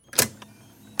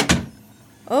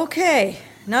 Okay,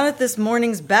 now that this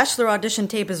morning's Bachelor audition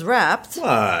tape is wrapped...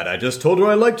 What? I just told her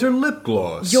I liked her lip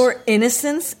gloss. Your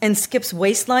innocence and Skip's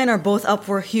waistline are both up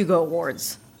for Hugo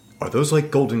Awards. Are those like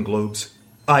Golden Globes?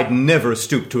 I'd never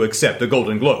stoop to accept a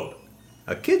Golden Globe.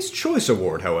 A Kid's Choice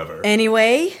Award, however.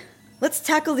 Anyway, let's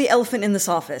tackle the elephant in this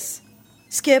office.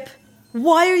 Skip,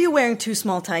 why are you wearing too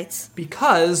small tights?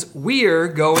 Because we're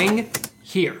going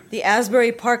here. The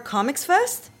Asbury Park Comics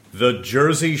Fest? The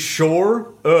Jersey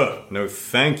Shore? No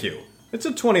thank you. It's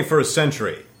the 21st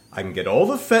century. I can get all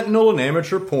the fentanyl and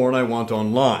amateur porn I want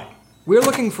online. We're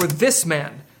looking for this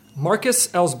man, Marcus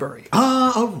Ellsbury.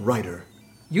 Ah, a writer.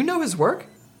 You know his work?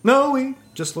 No, he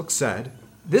just looks sad.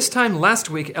 This time last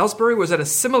week, Ellsbury was at a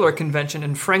similar convention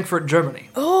in Frankfurt, Germany.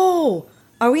 Oh,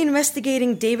 are we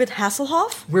investigating David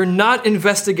Hasselhoff? We're not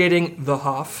investigating the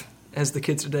Hoff, as the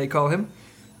kids today call him.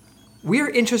 We're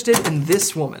interested in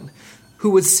this woman,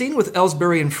 who was seen with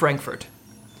Ellsbury in Frankfurt.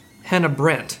 Hannah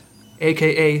Brandt,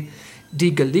 a.k.a.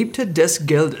 Die Geliebte des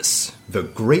Geldes. The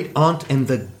Great Aunt and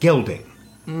the Gelding.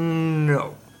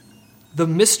 No. The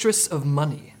Mistress of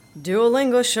Money.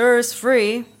 Duolingo sure is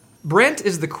free. Brandt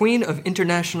is the queen of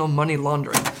international money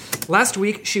laundering. Last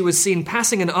week, she was seen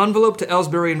passing an envelope to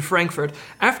Ellsbury in Frankfurt,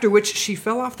 after which she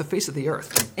fell off the face of the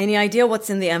earth. Any idea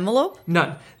what's in the envelope?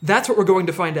 None. That's what we're going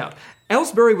to find out.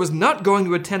 Ellsbury was not going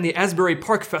to attend the Asbury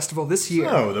Park Festival this year.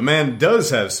 Oh, the man does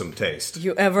have some taste.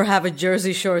 You ever have a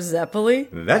Jersey Shore Zeppeli?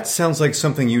 That sounds like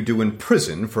something you do in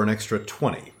prison for an extra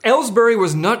 20. Ellsbury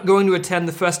was not going to attend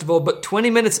the festival, but 20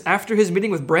 minutes after his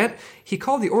meeting with Brandt, he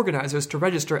called the organizers to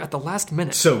register at the last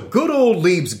minute. So good old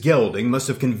Liebes Gelding must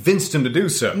have convinced him to do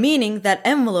so. Meaning that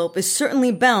envelope is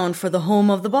certainly bound for the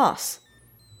home of the boss.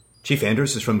 Chief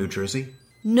Anders is from New Jersey?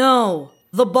 No.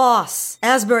 The boss.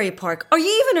 Asbury Park. Are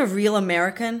you even a real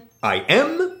American? I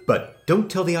am, but don't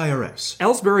tell the IRS.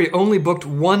 Ellsbury only booked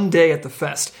 1 day at the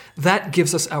fest. That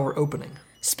gives us our opening.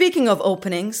 Speaking of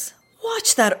openings,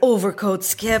 watch that overcoat,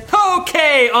 Skip.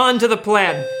 Okay, on to the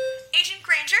plan. Agent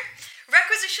Granger,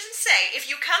 Requisitions say if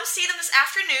you come see them this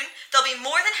afternoon, they'll be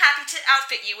more than happy to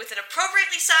outfit you with an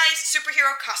appropriately sized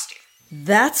superhero costume.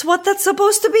 That's what that's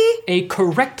supposed to be? A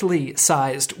correctly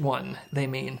sized one, they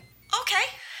mean. Okay.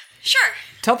 Sure.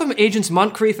 Tell them Agents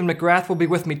Moncrief and McGrath will be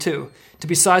with me too, to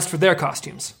be sized for their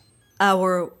costumes.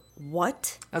 Our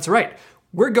what? That's right.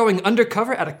 We're going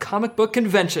undercover at a comic book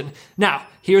convention. Now,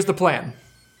 here's the plan.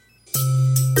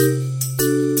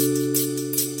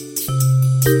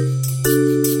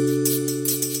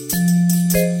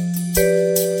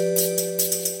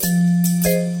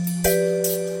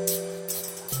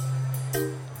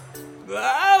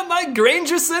 My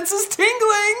Granger sense is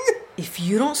tingling! If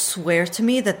you don't swear to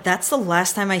me that that's the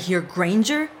last time I hear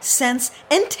Granger, sense,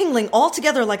 and tingling all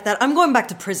together like that, I'm going back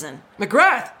to prison.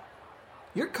 McGrath!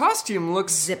 Your costume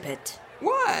looks... Zip it.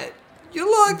 What? You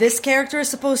look... This character is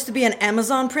supposed to be an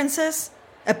Amazon princess?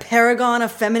 A paragon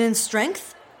of feminine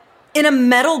strength? In a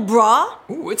metal bra?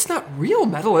 Ooh, it's not real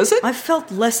metal, is it? I've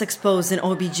felt less exposed in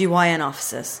OBGYN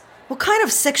offices. What kind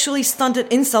of sexually stunted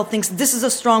incel thinks this is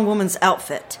a strong woman's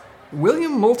outfit?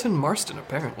 William Moulton Marston,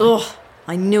 apparently. Ugh,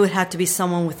 I knew it had to be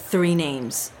someone with 3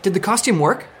 names. Did the costume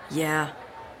work? Yeah.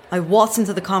 I waltzed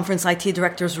into the conference IT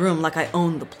director's room like I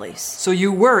owned the place. So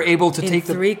you were able to take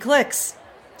In 3 clicks.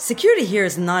 Security here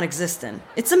is non-existent.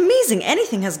 It's amazing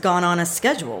anything has gone on as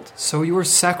scheduled. So your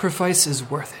sacrifice is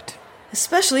worth it.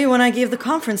 Especially when I gave the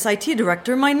conference IT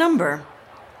director my number.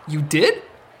 You did?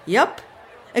 Yep.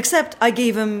 Except I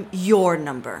gave him your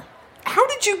number. How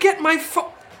did you get my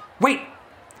phone? Wait!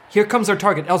 Here comes our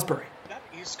target, Ellsbury. That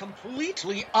is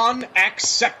completely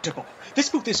unacceptable. This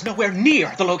booth is nowhere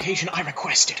near the location I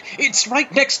requested. It's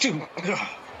right next to...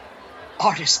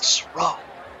 Artist's Row.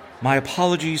 My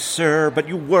apologies, sir, but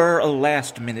you were a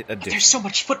last-minute addition. There's so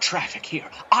much foot traffic here.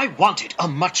 I wanted a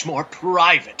much more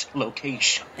private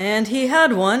location. And he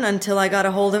had one until I got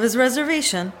a hold of his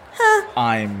reservation.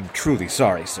 I'm truly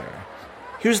sorry, sir.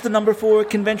 Here's the number for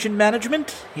convention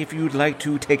management, if you'd like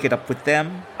to take it up with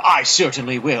them. I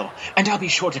certainly will, and I'll be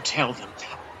sure to tell them.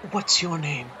 What's your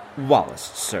name?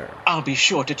 Wallace, sir. I'll be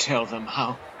sure to tell them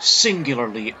how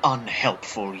singularly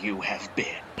unhelpful you have been.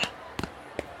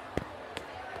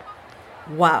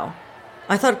 Wow.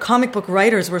 I thought comic book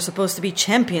writers were supposed to be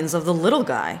champions of the little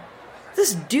guy.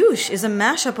 This douche is a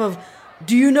mashup of,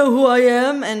 "Do you know who I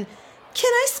am?" and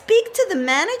 "Can I speak to the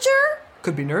manager?"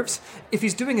 Could be nerves. If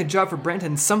he's doing a job for Brent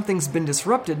and something's been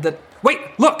disrupted, that... Wait,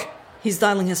 look! He's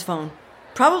dialing his phone.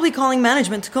 Probably calling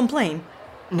management to complain.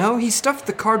 No, he stuffed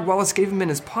the card Wallace gave him in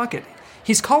his pocket.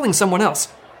 He's calling someone else.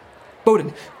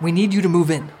 Bowden, we need you to move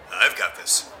in. I've got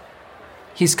this.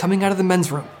 He's coming out of the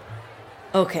men's room.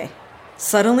 Okay.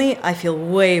 Suddenly, I feel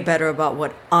way better about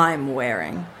what I'm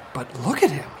wearing. But look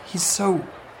at him. He's so...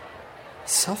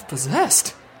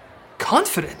 self-possessed.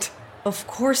 Confident. Of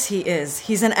course he is.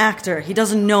 He's an actor. He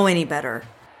doesn't know any better.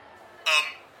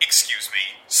 Excuse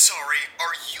me. Sorry,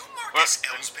 are you Marcus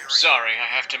Ellsbury? Sorry, I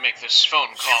have to make this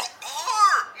phone call. You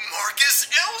are Marcus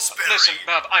Ellsbury! Listen,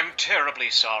 Bob, I'm terribly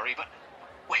sorry, but...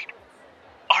 Wait.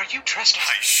 Are you dressed as...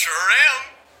 I sure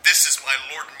am! This is my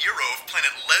Lord Nero of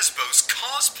Planet Lesbos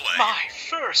cosplay. My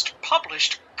first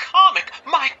published comic!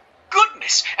 My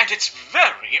goodness! And it's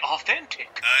very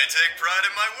authentic. I take pride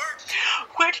in my work.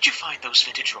 Where did you find those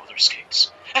vintage roller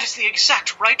skates? That is the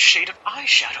exact right shade of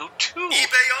eyeshadow, too.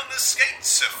 eBay on the skates,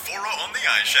 Sephora on the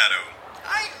eyeshadow.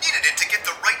 I needed it to get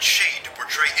the right shade to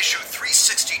portray issue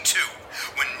 362,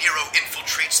 when Nero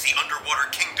infiltrates the underwater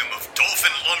kingdom of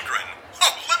Dolphin Lundgren.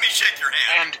 Oh, let me shake your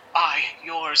hand. And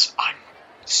yours. I'm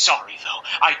sorry, though.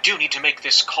 I do need to make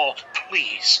this call.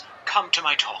 Please, come to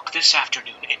my talk this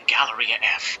afternoon in Galleria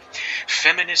F.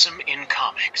 Feminism in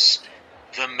Comics.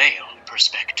 The male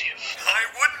perspective. I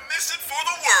wouldn't miss it for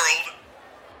the world.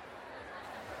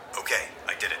 Okay,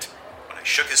 I did it. When I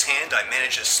shook his hand, I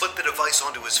managed to slip the device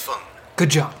onto his phone. Good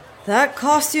job. That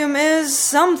costume is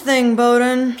something,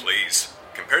 Bowden. Please.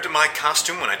 Compared to my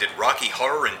costume when I did Rocky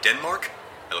Horror in Denmark,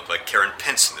 I look like Karen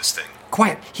Pence in this thing.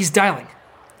 Quiet. He's dialing.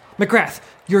 McGrath,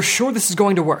 you're sure this is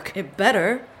going to work? It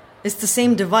better. It's the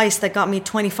same device that got me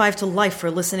 25 to life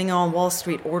for listening on Wall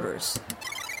Street orders.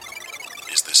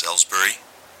 Is this Ellsbury?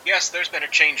 Yes, there's been a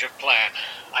change of plan.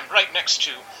 I'm right next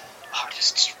to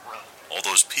Artists Row. All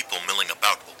those people milling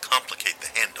about will complicate the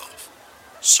handoff.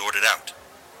 Sort it out,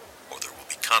 or there will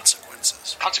be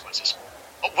consequences. Consequences?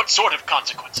 What sort of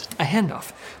consequences? A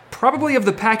handoff. Probably of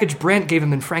the package Brandt gave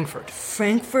him in Frankfurt.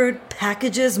 Frankfurt,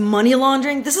 packages, money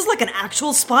laundering? This is like an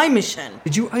actual spy mission.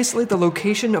 Did you isolate the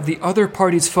location of the other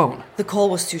party's phone? The call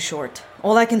was too short.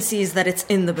 All I can see is that it's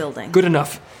in the building. Good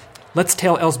enough. Let's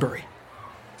tail Ellsbury.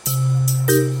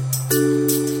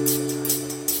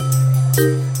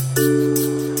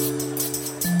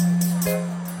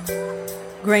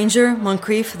 Granger,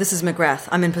 Moncrief, this is McGrath.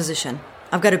 I'm in position.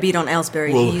 I've got a beat on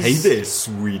Ellsbury. Well, hey there,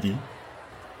 sweetie.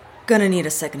 Gonna need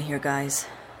a second here, guys.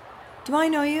 Do I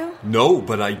know you? No,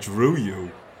 but I drew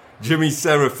you. Jimmy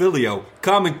Serafilio,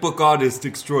 comic book artist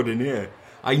extraordinaire.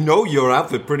 I know your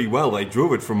outfit pretty well. I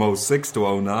drew it from 06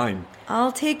 to 09.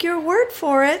 I'll take your word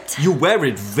for it. You wear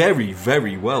it very,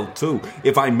 very well, too,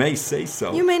 if I may say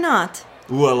so. You may not.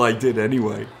 Well, I did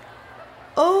anyway.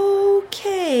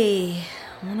 Okay.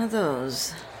 One of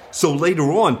those. So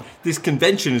later on, this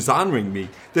convention is honoring me.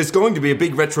 There's going to be a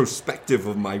big retrospective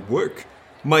of my work.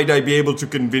 Might I be able to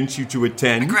convince you to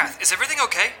attend? McGrath, is everything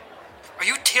okay? Are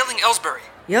you tailing Ellsbury?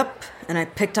 Yep, and I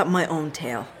picked up my own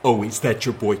tail. Oh, is that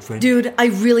your boyfriend? Dude, I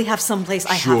really have someplace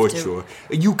I have to. Sure.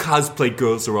 You cosplay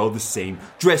girls are all the same.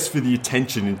 Dress for the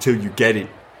attention until you get it.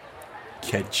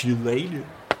 Catch you later.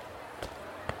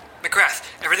 McGrath,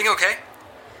 everything okay?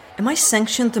 Am I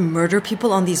sanctioned to murder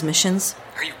people on these missions?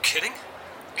 Are you kidding?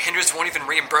 Andrews won't even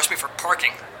reimburse me for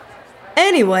parking.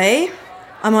 Anyway,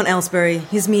 I'm on Ellsbury.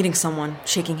 He's meeting someone,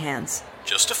 shaking hands.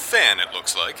 Just a fan, it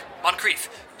looks like. Moncrief,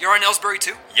 you're on Ellsbury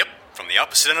too? Yep, from the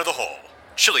opposite end of the hall.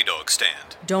 Chili dog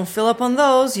stand. Don't fill up on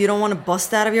those. You don't want to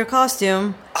bust out of your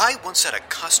costume. I once had a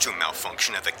costume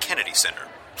malfunction at the Kennedy Center.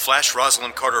 Flash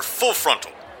Rosalind Carter full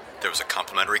frontal. There was a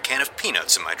complimentary can of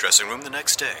peanuts in my dressing room the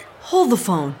next day. Hold the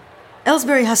phone.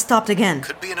 Ellsbury has stopped again.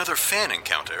 Could be another fan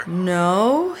encounter.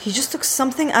 No, he just took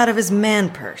something out of his man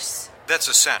purse. That's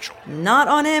a satchel. Not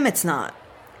on him, it's not.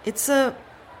 It's a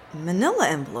manila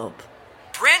envelope.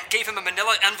 Brandt gave him a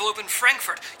manila envelope in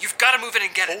Frankfurt. You've got to move in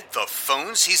and get it. Hold the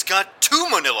phones. He's got 2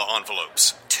 manila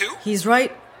envelopes. 2? He's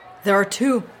right. There are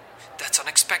 2. That's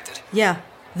unexpected. Yeah,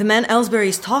 The man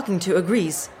Ellsbury's talking to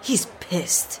agrees. He's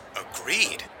pissed.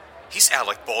 Agreed. He's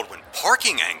Alec Baldwin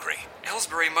parking angry.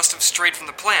 Ellsbury must have strayed from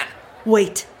the plan.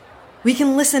 Wait. We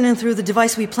can listen in through the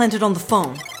device we planted on the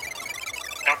phone.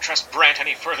 Don't trust Brant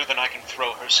any further than I can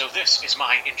throw her, so this is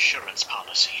my insurance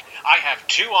policy. I have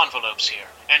 2 envelopes here,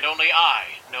 and only I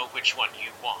know which one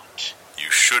you want. You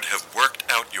should have worked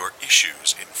out your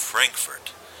issues in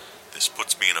Frankfurt. This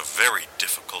puts me in a very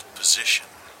difficult position.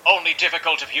 Only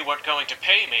difficult if you weren't going to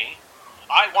pay me.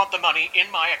 I want the money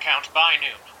in my account by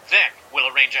noon. Then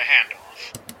we'll arrange a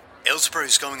handoff.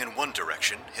 Ellsbury's going in one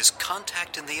direction, his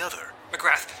contact in the other.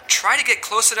 McGrath, try to get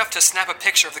close enough to snap a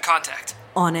picture of the contact.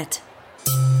 On it.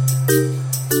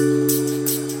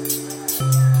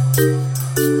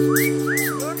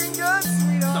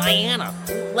 Diana,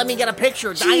 let me get a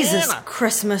picture, Jesus Diana.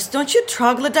 Christmas, don't you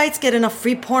troglodytes get enough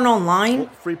free porn online?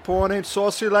 Free porn ain't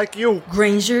saucy like you.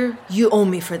 Granger, you owe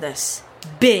me for this.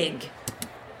 Big.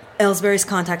 Ellsbury's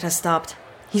contact has stopped.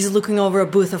 He's looking over a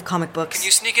booth of comic books. Can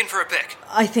you sneak in for a pic?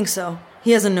 I think so.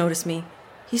 He hasn't noticed me.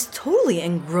 He's totally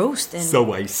engrossed in...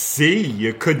 So I see.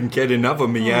 You couldn't get enough of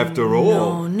me after all.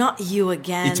 No, not you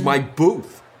again. It's my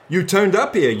booth. You turned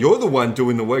up here. You're the one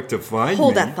doing the work to find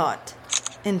Hold me. that thought.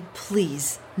 And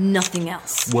please, nothing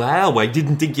else. Wow, I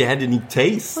didn't think you had any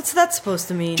taste. What's that supposed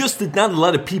to mean? Just that not a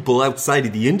lot of people outside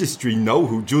of the industry know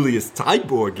who Julius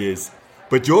Tyborg is.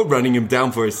 But you're running him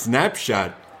down for a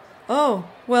snapshot. Oh,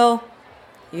 well,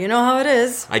 you know how it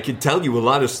is. I could tell you a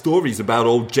lot of stories about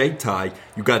old J-Ty.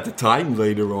 You got the time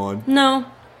later on. No,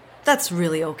 that's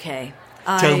really okay.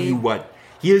 Tell you what,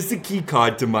 here's the key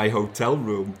card to my hotel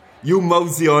room. You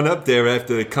mosey on up there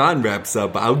after the con wraps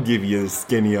up. I'll give you a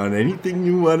skinny on anything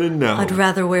you want to know. I'd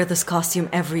rather wear this costume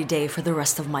every day for the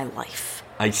rest of my life.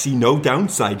 I see no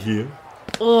downside here.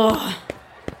 Ugh.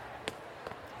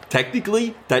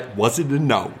 Technically, that wasn't a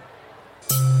no.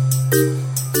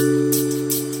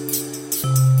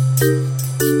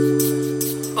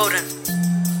 Bowden,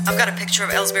 I've got a picture of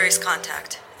Ellsbury's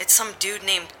contact. It's some dude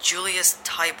named Julius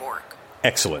Tyborg.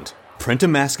 Excellent. Print a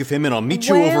mask of him and I'll meet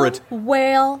you over at...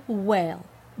 Well.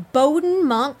 Bowden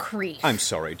Moncrief. I'm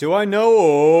sorry, do I know?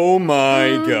 Oh my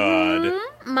God.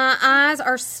 My eyes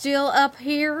are still up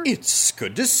here. It's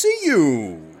good to see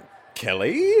you.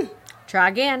 Kelly? Try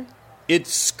again.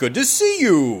 It's good to see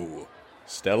you.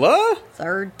 Stella?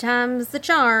 3rd time's the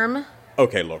charm.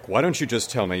 Okay, look, why don't you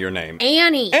just tell me your name?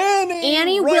 Annie.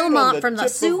 Annie right Wilmot on from the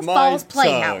tip Sioux of my Falls tongue.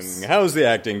 Playhouse. How's the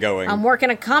acting going? I'm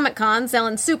working at Comic-Con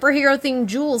selling superhero-themed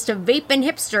jewels to vaping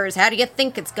hipsters. How do you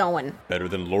think it's going? Better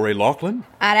than Lori Loughlin?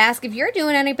 I'd ask if you're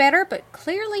doing any better, but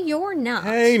clearly you're not.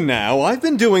 Hey now, I've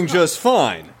been doing just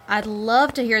fine. I'd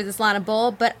love to hear this line of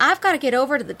bull, but I've got to get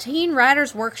over to the Teen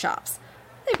Writers Workshops.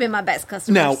 They've been my best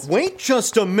customers. Now, wait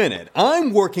just a minute.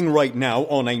 I'm working right now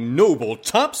on a noble,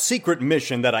 top-secret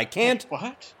mission that I can't...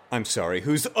 What? I'm sorry,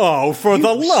 who's... Oh, for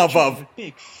the love of...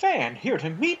 Big fan here to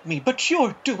meet me, but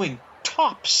you're doing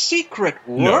top secret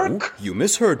work? No, you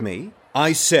misheard me.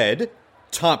 I said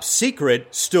top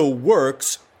secret still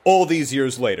works all these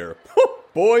years later.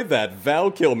 Boy, that Val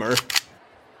Kilmer.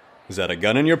 Is that a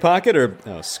gun in your pocket or...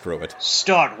 Oh, screw it.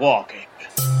 Start walking.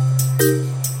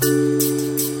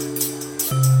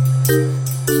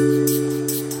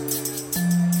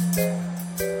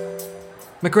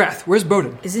 McGrath, where's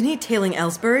Bowden? Isn't he tailing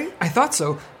Ellsbury? I thought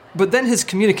so, but then his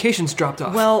communications dropped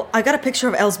off. Well, I got a picture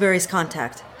of Ellsbury's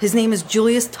contact. His name is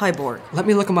Julius Tyborg. Let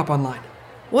me look him up online.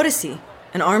 What is he?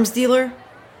 An arms dealer?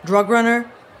 Drug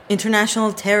runner?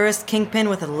 International terrorist kingpin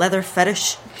with a leather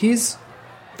fetish? He's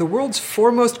the world's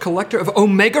foremost collector of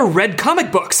Omega Red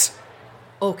comic books!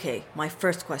 Okay, my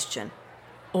first question.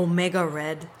 Omega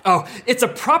Red? Oh, it's a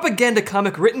propaganda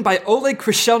comic written by Oleg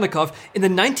Krashelnikov in the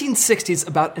 1960s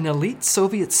about an elite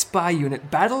Soviet spy unit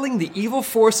battling the evil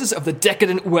forces of the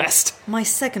decadent West. My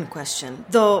second question,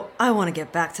 though I want to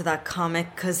get back to that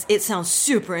comic because it sounds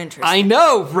super interesting. I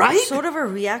know, right? Sort of a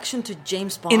reaction to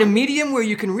James Bond. In a medium where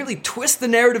you can really twist the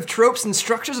narrative tropes and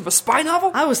structures of a spy novel?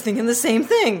 I was thinking the same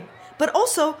thing. But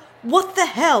also, what the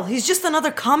hell? He's just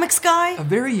another comics guy? A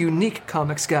very unique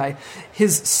comics guy.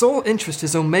 His sole interest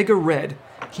is Omega Red.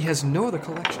 He has no other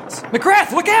collections.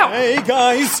 McGrath, look out! Hey,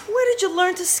 guys! Where did you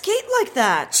learn to skate like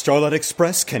that? Starlight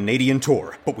Express Canadian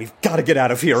Tour. But we've got to get out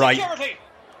of here, Security!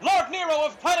 Lord Nero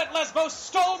of Planet Lesbos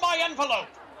stole my envelope!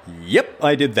 Yep,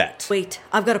 I did that. Wait,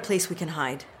 I've got a place we can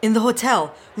hide. In the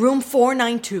hotel, room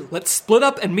 492. Let's split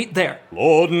up and meet there.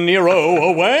 Lord Nero,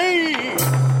 away!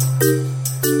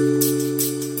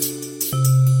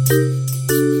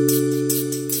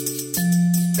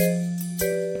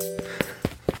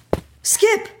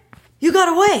 Skip! You got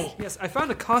away! Yes, I found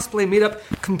a cosplay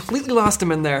meetup, completely lost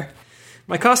him in there.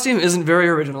 My costume isn't very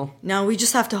original. Now we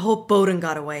just have to hope Bowden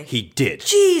got away. He did.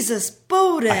 Jesus,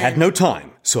 Bowden! I had no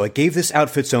time, so I gave this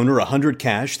outfit's owner 100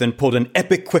 cash, then pulled an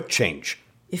epic quick change.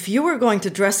 If you were going to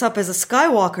dress up as a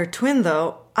Skywalker twin,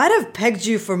 though, I'd have pegged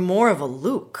you for more of a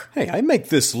Luke. Hey, I make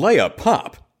this Leia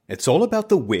pop. It's all about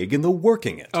the wig and the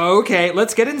working it. Okay,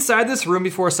 let's get inside this room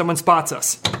before someone spots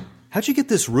us. How'd you get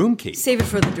this room key? Save it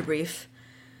for the debrief.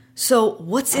 So,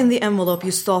 what's in the envelope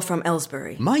you stole from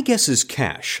Ellsbury? My guess is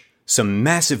cash. Some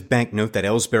massive banknote that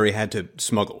Ellsbury had to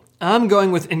smuggle. I'm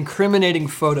going with incriminating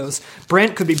photos.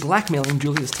 Brant could be blackmailing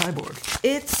Julius Tyborg.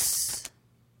 It's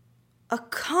a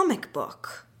comic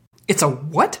book. It's a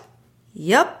what?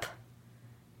 Yup.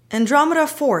 Andromeda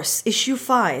Force, issue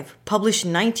 5, published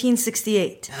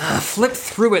 1968. Flip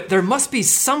through it. There must be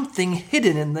something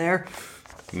hidden in there.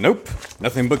 Nope.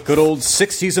 Nothing but good old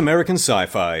 60s American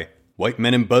sci-fi. White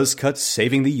men in buzz cuts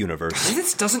saving the universe.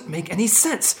 This doesn't make any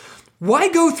sense. Why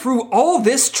go through all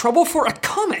this trouble for a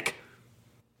comic?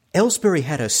 Ellsbury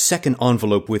had a second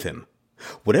envelope with him.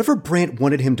 Whatever Brant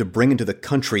wanted him to bring into the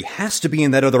country has to be in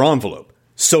that other envelope.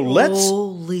 So let's...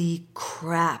 Holy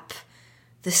crap.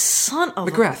 The son of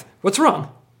McGrath, what's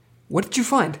wrong? What did you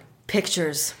find?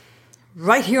 Pictures.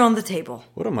 Right here on the table.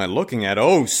 What am I looking at?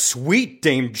 Oh, sweet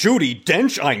Dame Judi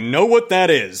Dench, I know what that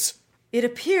is. It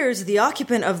appears the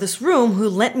occupant of this room who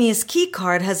lent me his key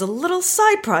card has a little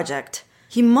side project.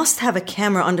 He must have a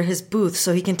camera under his booth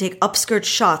so he can take upskirt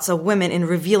shots of women in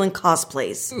revealing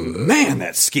cosplays. Man,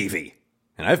 that's skeevy.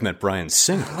 And I've met Bryan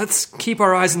Singer. Let's keep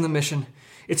our eyes on the mission.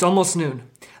 It's almost noon.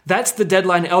 That's the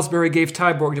deadline Ellsbury gave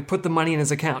Tyborg to put the money in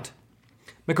his account.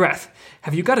 McGrath,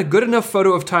 have you got a good enough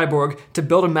photo of Tyborg to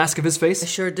build a mask of his face? I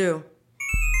sure do.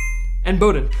 And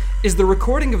Bowden, is the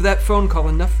recording of that phone call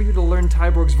enough for you to learn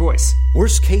Tyborg's voice?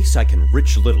 Worst case, I can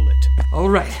Rich Little it. All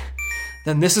right.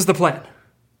 Then this is the plan.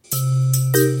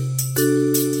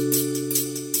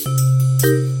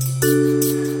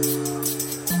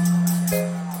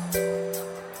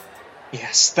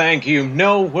 Yes, thank you.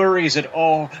 No worries at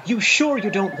all. You sure you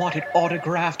don't want it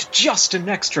autographed? Just an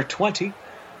extra 20?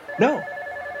 No.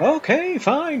 Okay,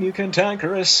 fine. You can thank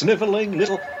her a sniveling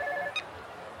little...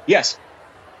 Yes.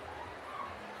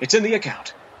 It's in the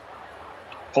account.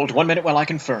 Hold 1 minute while I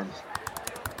confirm.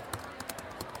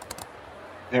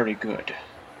 Very good.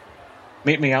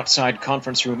 Meet me outside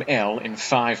conference room L in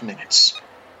 5 minutes.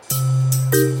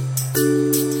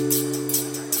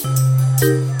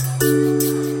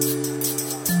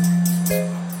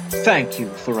 Thank you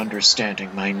for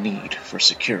understanding my need for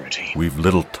security. We've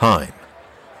little time.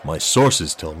 My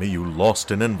sources tell me you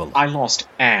lost an envelope. I lost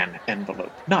an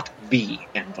envelope, not the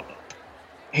envelope.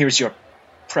 Here's your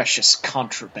precious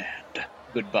contraband.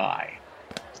 Goodbye.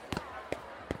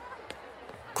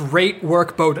 Great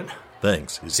work, Bowden.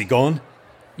 Thanks. Is he gone?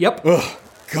 Yep. Ugh,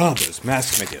 God, those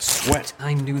masks make you sweat.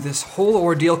 I knew this whole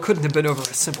ordeal couldn't have been over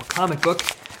a simple comic book.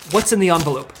 What's in the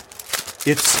envelope?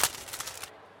 It's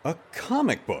a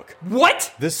comic book.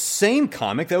 What? The same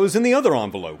comic that was in the other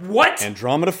envelope. What?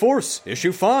 Andromeda Force,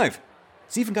 issue 5.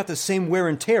 It's even got the same wear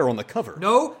and tear on the cover.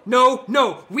 No.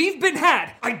 We've been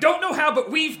had. I don't know how,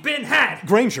 but we've been had.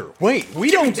 Granger, wait,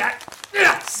 we Give me don't...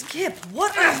 that. Skip,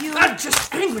 what are you... I'm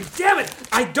just angry, damn it.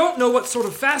 I don't know what sort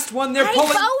of fast one they're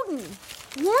pulling. Bowden!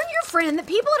 Warn your friend that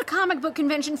people at a comic book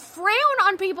convention frown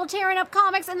on people tearing up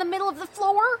comics in the middle of the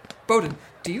floor. Bowden,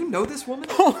 do you know this woman?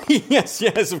 Oh, yes,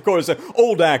 of course. An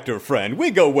old actor friend.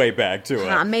 We go way back to it.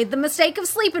 I made the mistake of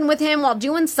sleeping with him while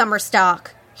doing summer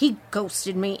stock. He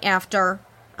ghosted me after.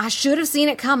 I should have seen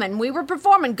it coming. We were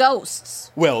performing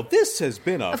Ghosts. Well, this has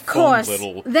been a Of course. fun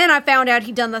little... Then I found out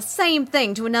he'd done the same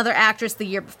thing to another actress the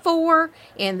year before,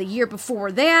 and the year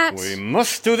before that. We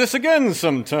must do this again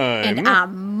sometime. And I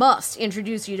must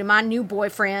introduce you to my new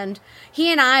boyfriend.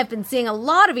 He and I have been seeing a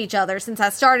lot of each other since I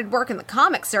started working the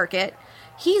comic circuit.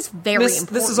 He's very Miss,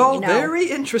 important, this is all you know. very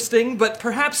interesting, but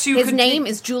perhaps you His could... name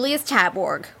is Julius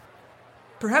Tyborg.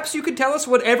 Perhaps you could tell us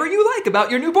whatever you like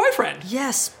about your new boyfriend.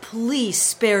 Yes, please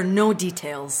spare no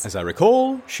details. As I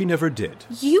recall, she never did.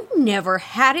 You never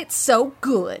had it so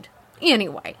good.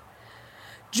 Anyway,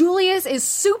 Julius is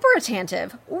super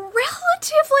attentive,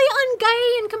 relatively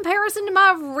ungay in comparison to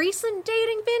my recent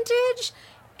dating vintage,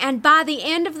 and by the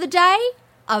end of the day,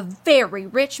 a very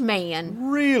rich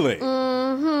man. Really?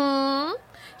 Mm-hmm.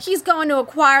 He's going to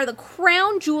acquire the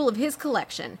crown jewel of his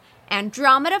collection,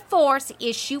 Andromeda Force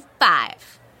issue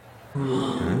 5.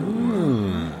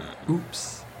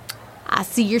 Oops. I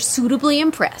see you're suitably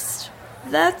impressed.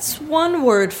 That's one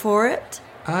word for it.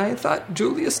 I thought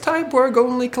Julius Tyborg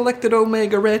only collected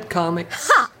Omega Red comics.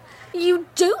 Ha! You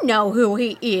do know who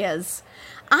he is.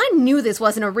 I knew this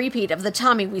wasn't a repeat of the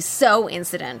Tommy Wiseau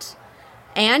incident.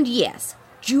 And yes,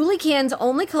 Julie Kins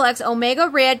only collects Omega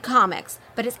Red comics,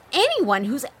 but as anyone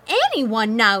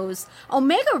knows,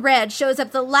 Omega Red shows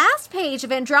up the last page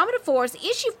of Andromeda Force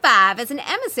issue 5 as an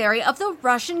emissary of the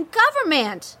Russian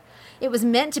government. It was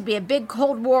meant to be a big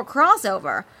Cold War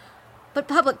crossover, but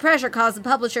public pressure caused the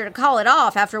publisher to call it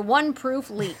off after one proof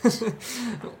leaked.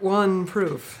 One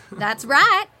proof. That's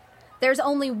right. There's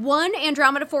only one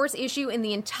Andromeda Force issue in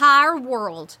the entire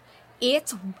world.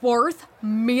 It's worth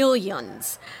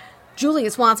millions.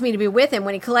 Julius wants me to be with him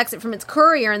when he collects it from its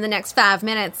courier in the next 5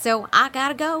 minutes, so I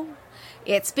gotta go.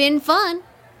 It's been fun.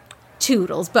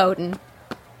 Toodles, Bowden.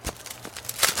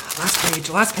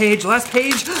 Last page.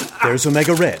 There's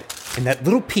Omega Red, and that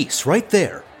little piece right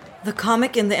there. The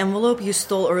comic in the envelope you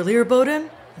stole earlier, Bowden?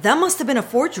 That must have been a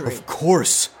forgery. Of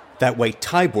course. That way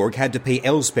Tyborg had to pay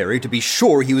Ellsbury to be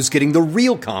sure he was getting the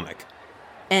real comic.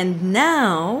 And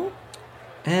now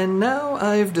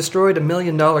I've destroyed $1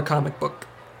 million comic book.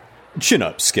 Chin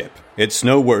up, Skip. It's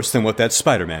no worse than what that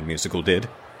Spider-Man musical did.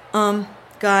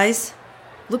 Guys,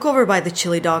 look over by the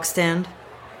chili dog stand.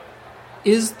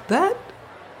 Is that?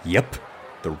 Yep.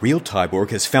 The real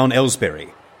Tyborg has found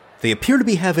Ellsbury. They appear to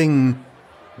be having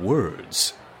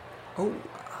words.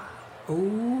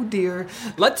 Oh dear.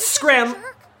 Let's scram.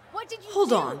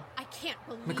 Hold on.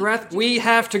 McGrath, we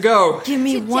have to go. Give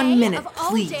me 1 minute,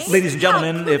 please. Ladies and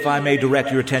gentlemen, if I may direct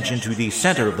your attention to the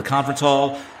center of the conference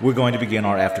hall, we're going to begin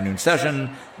our afternoon session,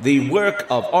 the work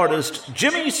of artist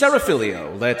Jimmy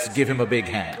Serafilio. Let's give him a big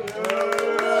hand.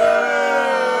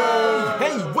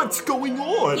 Hey, what's going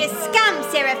on? You scum,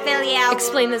 Serafilio.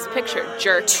 Explain this picture,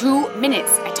 jerk. 2 minutes.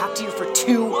 I talked to you for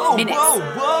 2 minutes.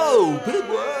 Whoa.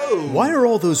 Why are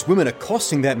all those women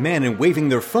accosting that man and waving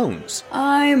their phones?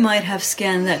 I might have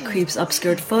scanned that creep's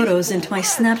upskirt photos into my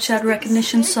Snapchat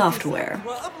recognition software.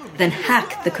 Then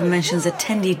hacked the convention's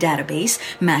attendee database,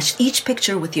 matched each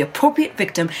picture with the appropriate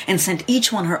victim, and sent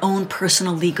each one her own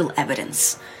personal legal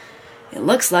evidence. It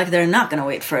looks like they're not going to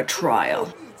wait for a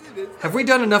trial. Have we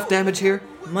done enough damage here?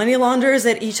 Money launderers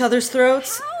at each other's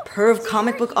throats? Perv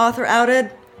comic book author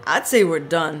outed? I'd say we're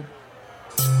done.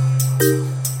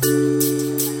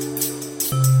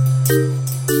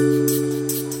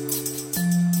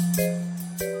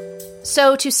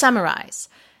 So, to summarize,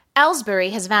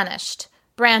 Ellsbury has vanished.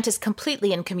 Brandt is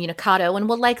completely incommunicado and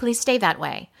will likely stay that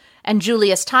way. And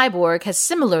Julius Tyborg has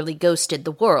similarly ghosted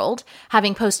the world,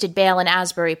 having posted bail in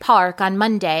Asbury Park on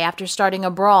Monday after starting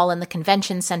a brawl in the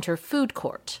convention center food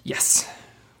court. Yes.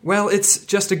 Well, it's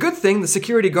just a good thing the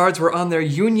security guards were on their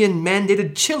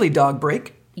union-mandated chili dog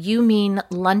break. You mean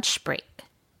lunch break?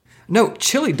 No,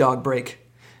 chili dog break.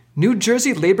 New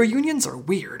Jersey labor unions are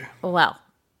weird. Well,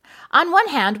 on one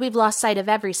hand, we've lost sight of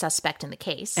every suspect in the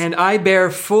case. And I bear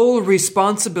full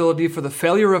responsibility for the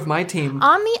failure of my team.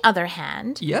 On the other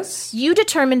hand, yes, you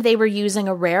determined they were using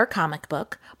a rare comic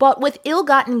book, bought with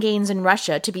ill-gotten gains in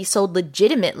Russia to be sold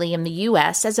legitimately in the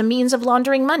U.S. as a means of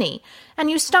laundering money,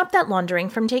 and you stopped that laundering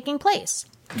from taking place.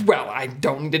 Well, I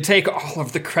don't need to take all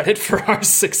of the credit for our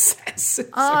success.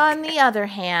 On the other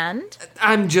hand,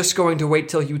 I'm just going to wait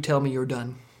till you tell me you're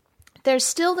done. There's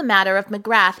still the matter of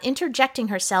McGrath interjecting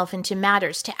herself into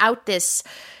matters to out this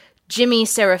Jimmy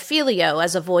Serafilio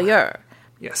as a voyeur.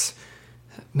 Yes,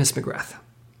 Miss McGrath.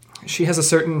 She has a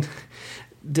certain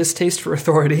distaste for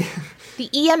authority. The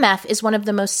EMF is one of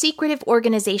the most secretive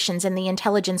organizations in the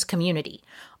intelligence community.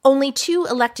 Only 2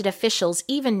 elected officials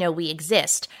even know we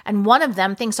exist, and one of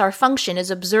them thinks our function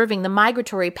is observing the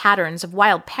migratory patterns of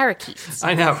wild parakeets.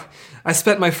 I know. I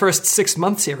spent my first 6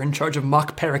 months here in charge of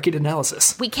mock parakeet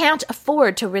analysis. We can't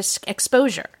afford to risk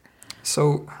exposure.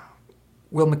 So,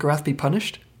 will McGrath be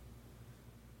punished?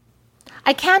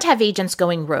 I can't have agents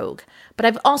going rogue, but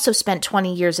I've also spent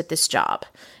 20 years at this job.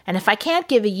 And if I can't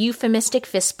give a euphemistic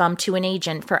fist bump to an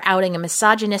agent for outing a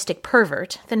misogynistic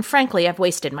pervert, then frankly I've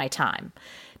wasted my time.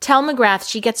 Tell McGrath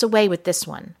she gets away with this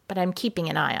one, but I'm keeping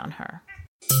an eye on her.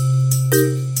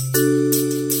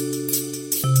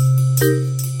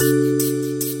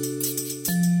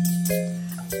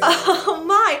 Oh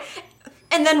my!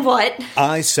 And then what?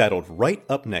 I saddled right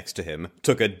up next to him,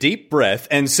 took a deep breath,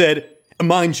 and said,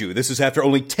 mind you, this is after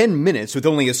only 10 minutes with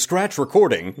only a scratch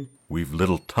recording. We've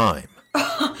little time.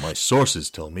 My sources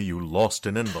tell me you lost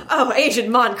an envelope. Oh, Agent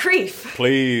Moncrief.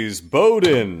 Please,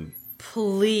 Bowden.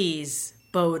 Please,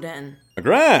 Bowden.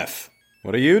 McGrath,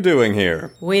 what are you doing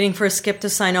here? Waiting for Skip to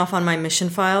sign off on my mission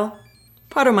file.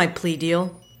 Part of my plea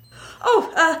deal.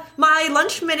 Oh, my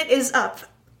lunch minute is up.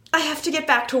 I have to get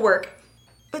back to work.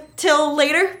 Till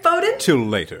later, Bowden? Till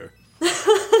later.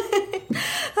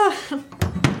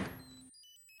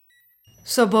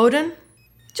 So, Bowden,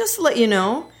 just to let you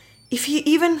know, If you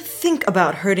even think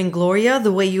about hurting Gloria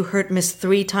the way you hurt Miss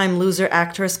 3-time loser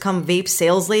actress come vape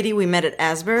sales lady we met at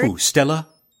Asbury. Who, Stella?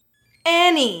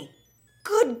 Annie!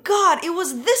 Good God, it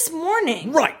was this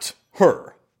morning! Right,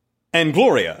 her. And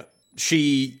Gloria,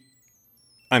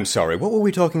 I'm sorry, what were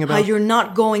we talking about? How you're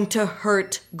not going to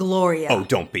hurt Gloria. Oh,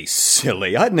 don't be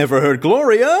silly. I'd never hurt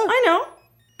Gloria. I know.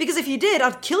 Because if you did,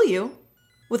 I'd kill you.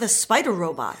 With a spider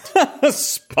robot. A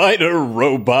spider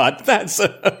robot?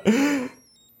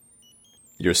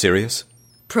 You're serious?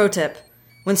 Pro tip.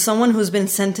 When someone who's been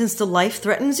sentenced to life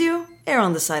threatens you, err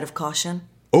on the side of caution.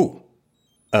 Oh.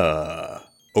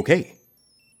 Okay.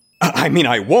 I mean,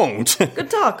 I won't. Good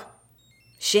talk.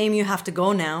 Shame you have to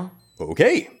go now.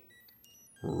 Okay.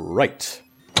 Right.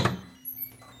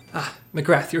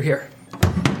 McGrath, you're here.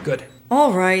 Good.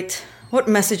 All right. What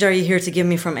message are you here to give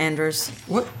me from Anders?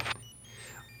 What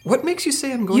makes you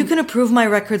say I'm going... You can approve my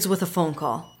records with a phone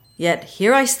call. Yet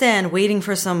here I stand waiting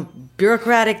for some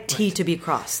bureaucratic T to be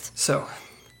crossed. So,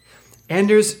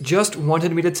 Anders just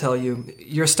wanted me to tell you,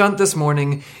 your stunt this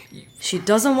morning... She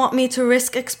doesn't want me to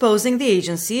risk exposing the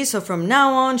agency, so from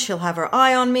now on she'll have her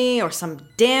eye on me or some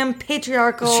damn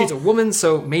patriarchal... She's a woman,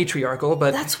 so matriarchal,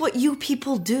 but... That's what you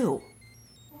people do.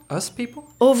 Us people?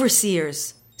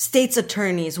 Overseers, state's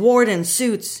attorneys, wardens,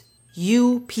 suits.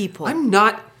 You people. I'm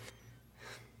not...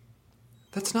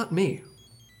 That's not me.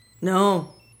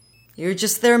 No. You're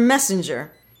just their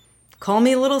messenger. Call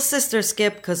me little sister,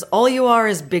 Skip, because all you are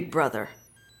is big brother.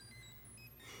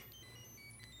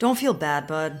 Don't feel bad,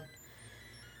 bud.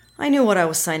 I knew what I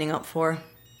was signing up for.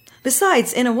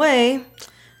 Besides, in a way,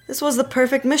 this was the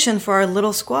perfect mission for our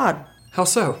little squad. How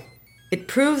so? It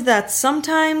proved that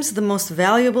sometimes the most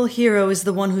valuable hero is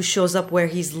the one who shows up where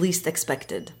he's least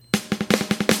expected.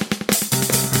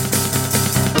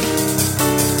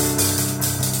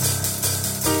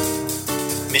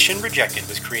 Mission Rejected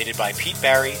was created by Pete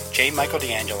Barry, J. Michael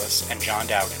DeAngelis, and John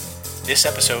Dowgan. This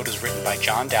episode was written by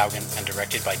John Dowgan and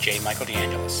directed by J. Michael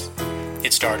DeAngelis.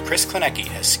 It starred Chris Klinecki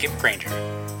as Skip Granger,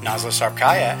 Nazla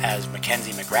Sarkaya as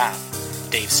Mackenzie McGrath,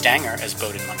 Dave Stanger as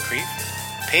Bowden Moncrief,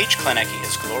 Paige Klinecki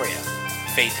as Gloria,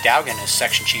 Faith Dowgan as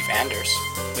Section Chief Anders,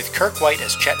 with Kirk White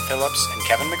as Chet Phillips and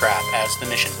Kevin McGrath as the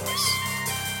Mission Voice.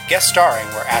 Guest starring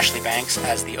were Ashley Banks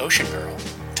as the Ocean Girl,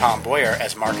 Tom Boyer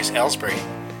as Marcus Ellsbury,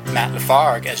 Matt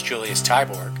Lafargue as Julius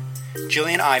Tyborg,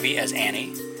 Gillian Ivey as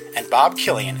Annie, and Bob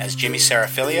Killian as Jimmy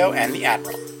Serafilio and the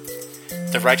Admiral.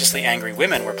 The Righteously Angry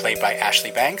Women were played by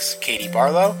Ashley Banks, Katie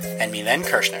Barlow, and Milen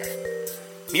Kirshner.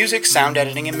 Music, sound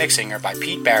editing, and mixing are by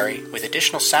Pete Barry, with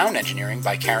additional sound engineering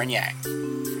by Karen Yang.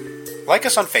 Like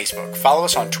us on Facebook, follow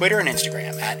us on Twitter and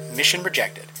Instagram at Mission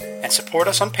Rejected, and support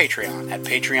us on Patreon at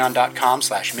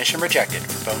patreon.com/missionrejected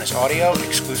for bonus audio,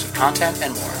 exclusive content,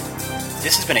 and more.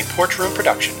 This has been a Porch Room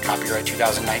production, copyright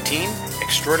 2019,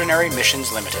 Extraordinary Missions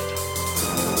Limited.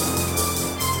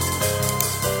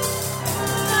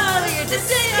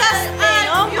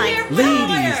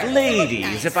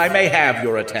 Ladies, if I may have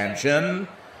your attention.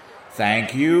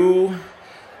 Thank you.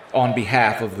 On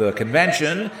behalf of the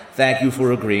convention, thank you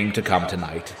for agreeing to come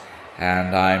tonight.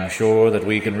 And I'm sure that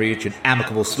we can reach an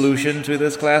amicable solution to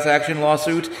this class action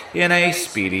lawsuit in a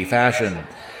speedy fashion.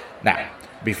 Now,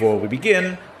 before we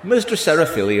begin, Mr.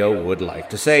 Serafilio would like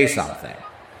to say something.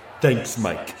 Thanks,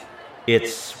 Mike.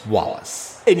 It's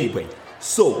Wallace. Anyway,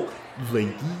 so,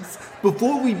 ladies,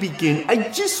 before we begin, I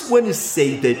just want to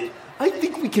say that I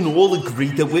think we can all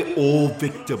agree that we're all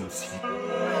victims here.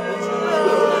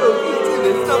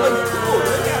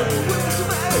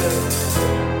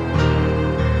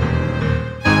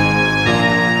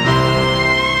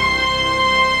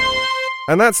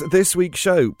 And that's this week's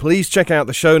show. Please check out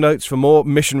the show notes for more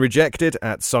Mission Rejected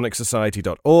at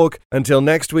sonicsociety.org. Until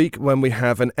next week, when we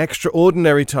have an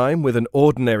extraordinary time with an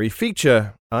ordinary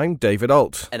feature, I'm David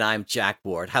Alt. And I'm Jack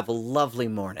Ward. Have a lovely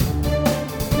morning.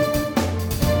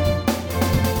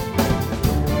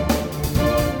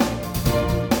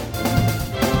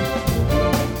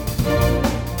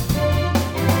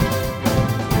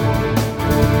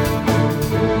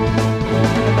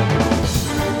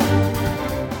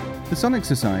 The Sonic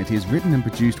Society is written and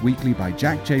produced weekly by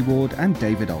Jack J. Ward and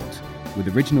David Alt,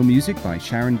 with original music by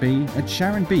Sharon B. at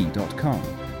sharonb.com.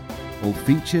 All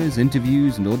features,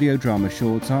 interviews, and audio drama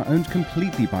shorts are owned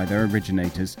completely by their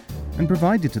originators and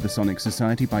provided to the Sonic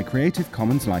Society by Creative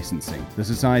Commons licensing. The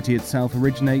Society itself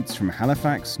originates from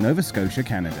Halifax, Nova Scotia,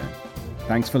 Canada.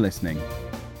 Thanks for listening.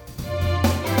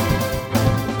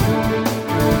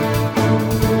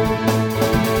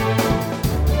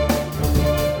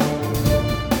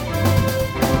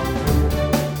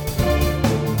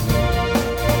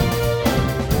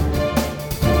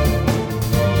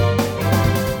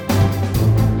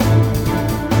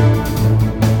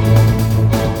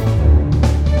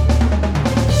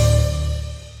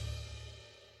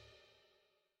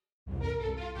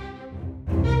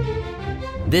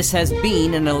 This has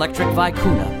been an Electric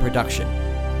Vicuna production.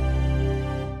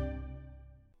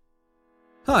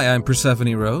 Hi, I'm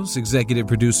Persephone Rose, executive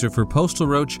producer for Postal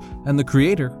Roach and the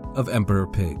creator of Emperor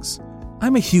Pigs.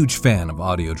 I'm a huge fan of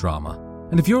audio drama,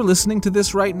 and if you're listening to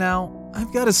this right now,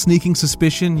 I've got a sneaking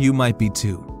suspicion you might be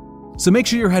too. So make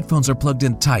sure your headphones are plugged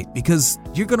in tight because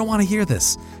you're going to want to hear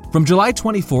this. From July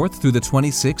 24th through the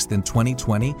 26th in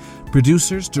 2020,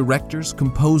 producers, directors,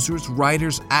 composers,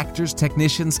 writers, actors,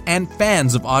 technicians, and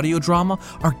fans of audio drama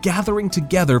are gathering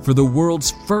together for the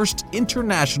world's first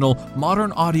international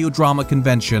modern audio drama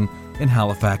convention in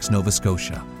Halifax, Nova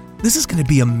Scotia. This is going to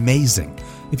be amazing.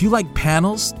 If you like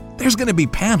panels, there's going to be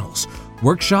panels.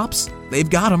 Workshops, they've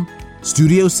got them.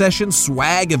 Studio sessions,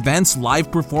 swag, events,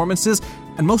 live performances,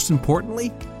 and most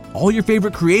importantly, all your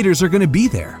favorite creators are going to be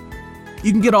there.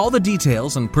 You can get all the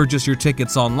details and purchase your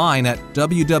tickets online at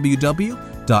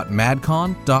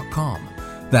www.madcon.com.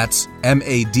 That's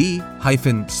MAD-CON.com.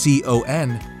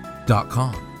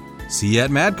 See you at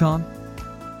MadCon.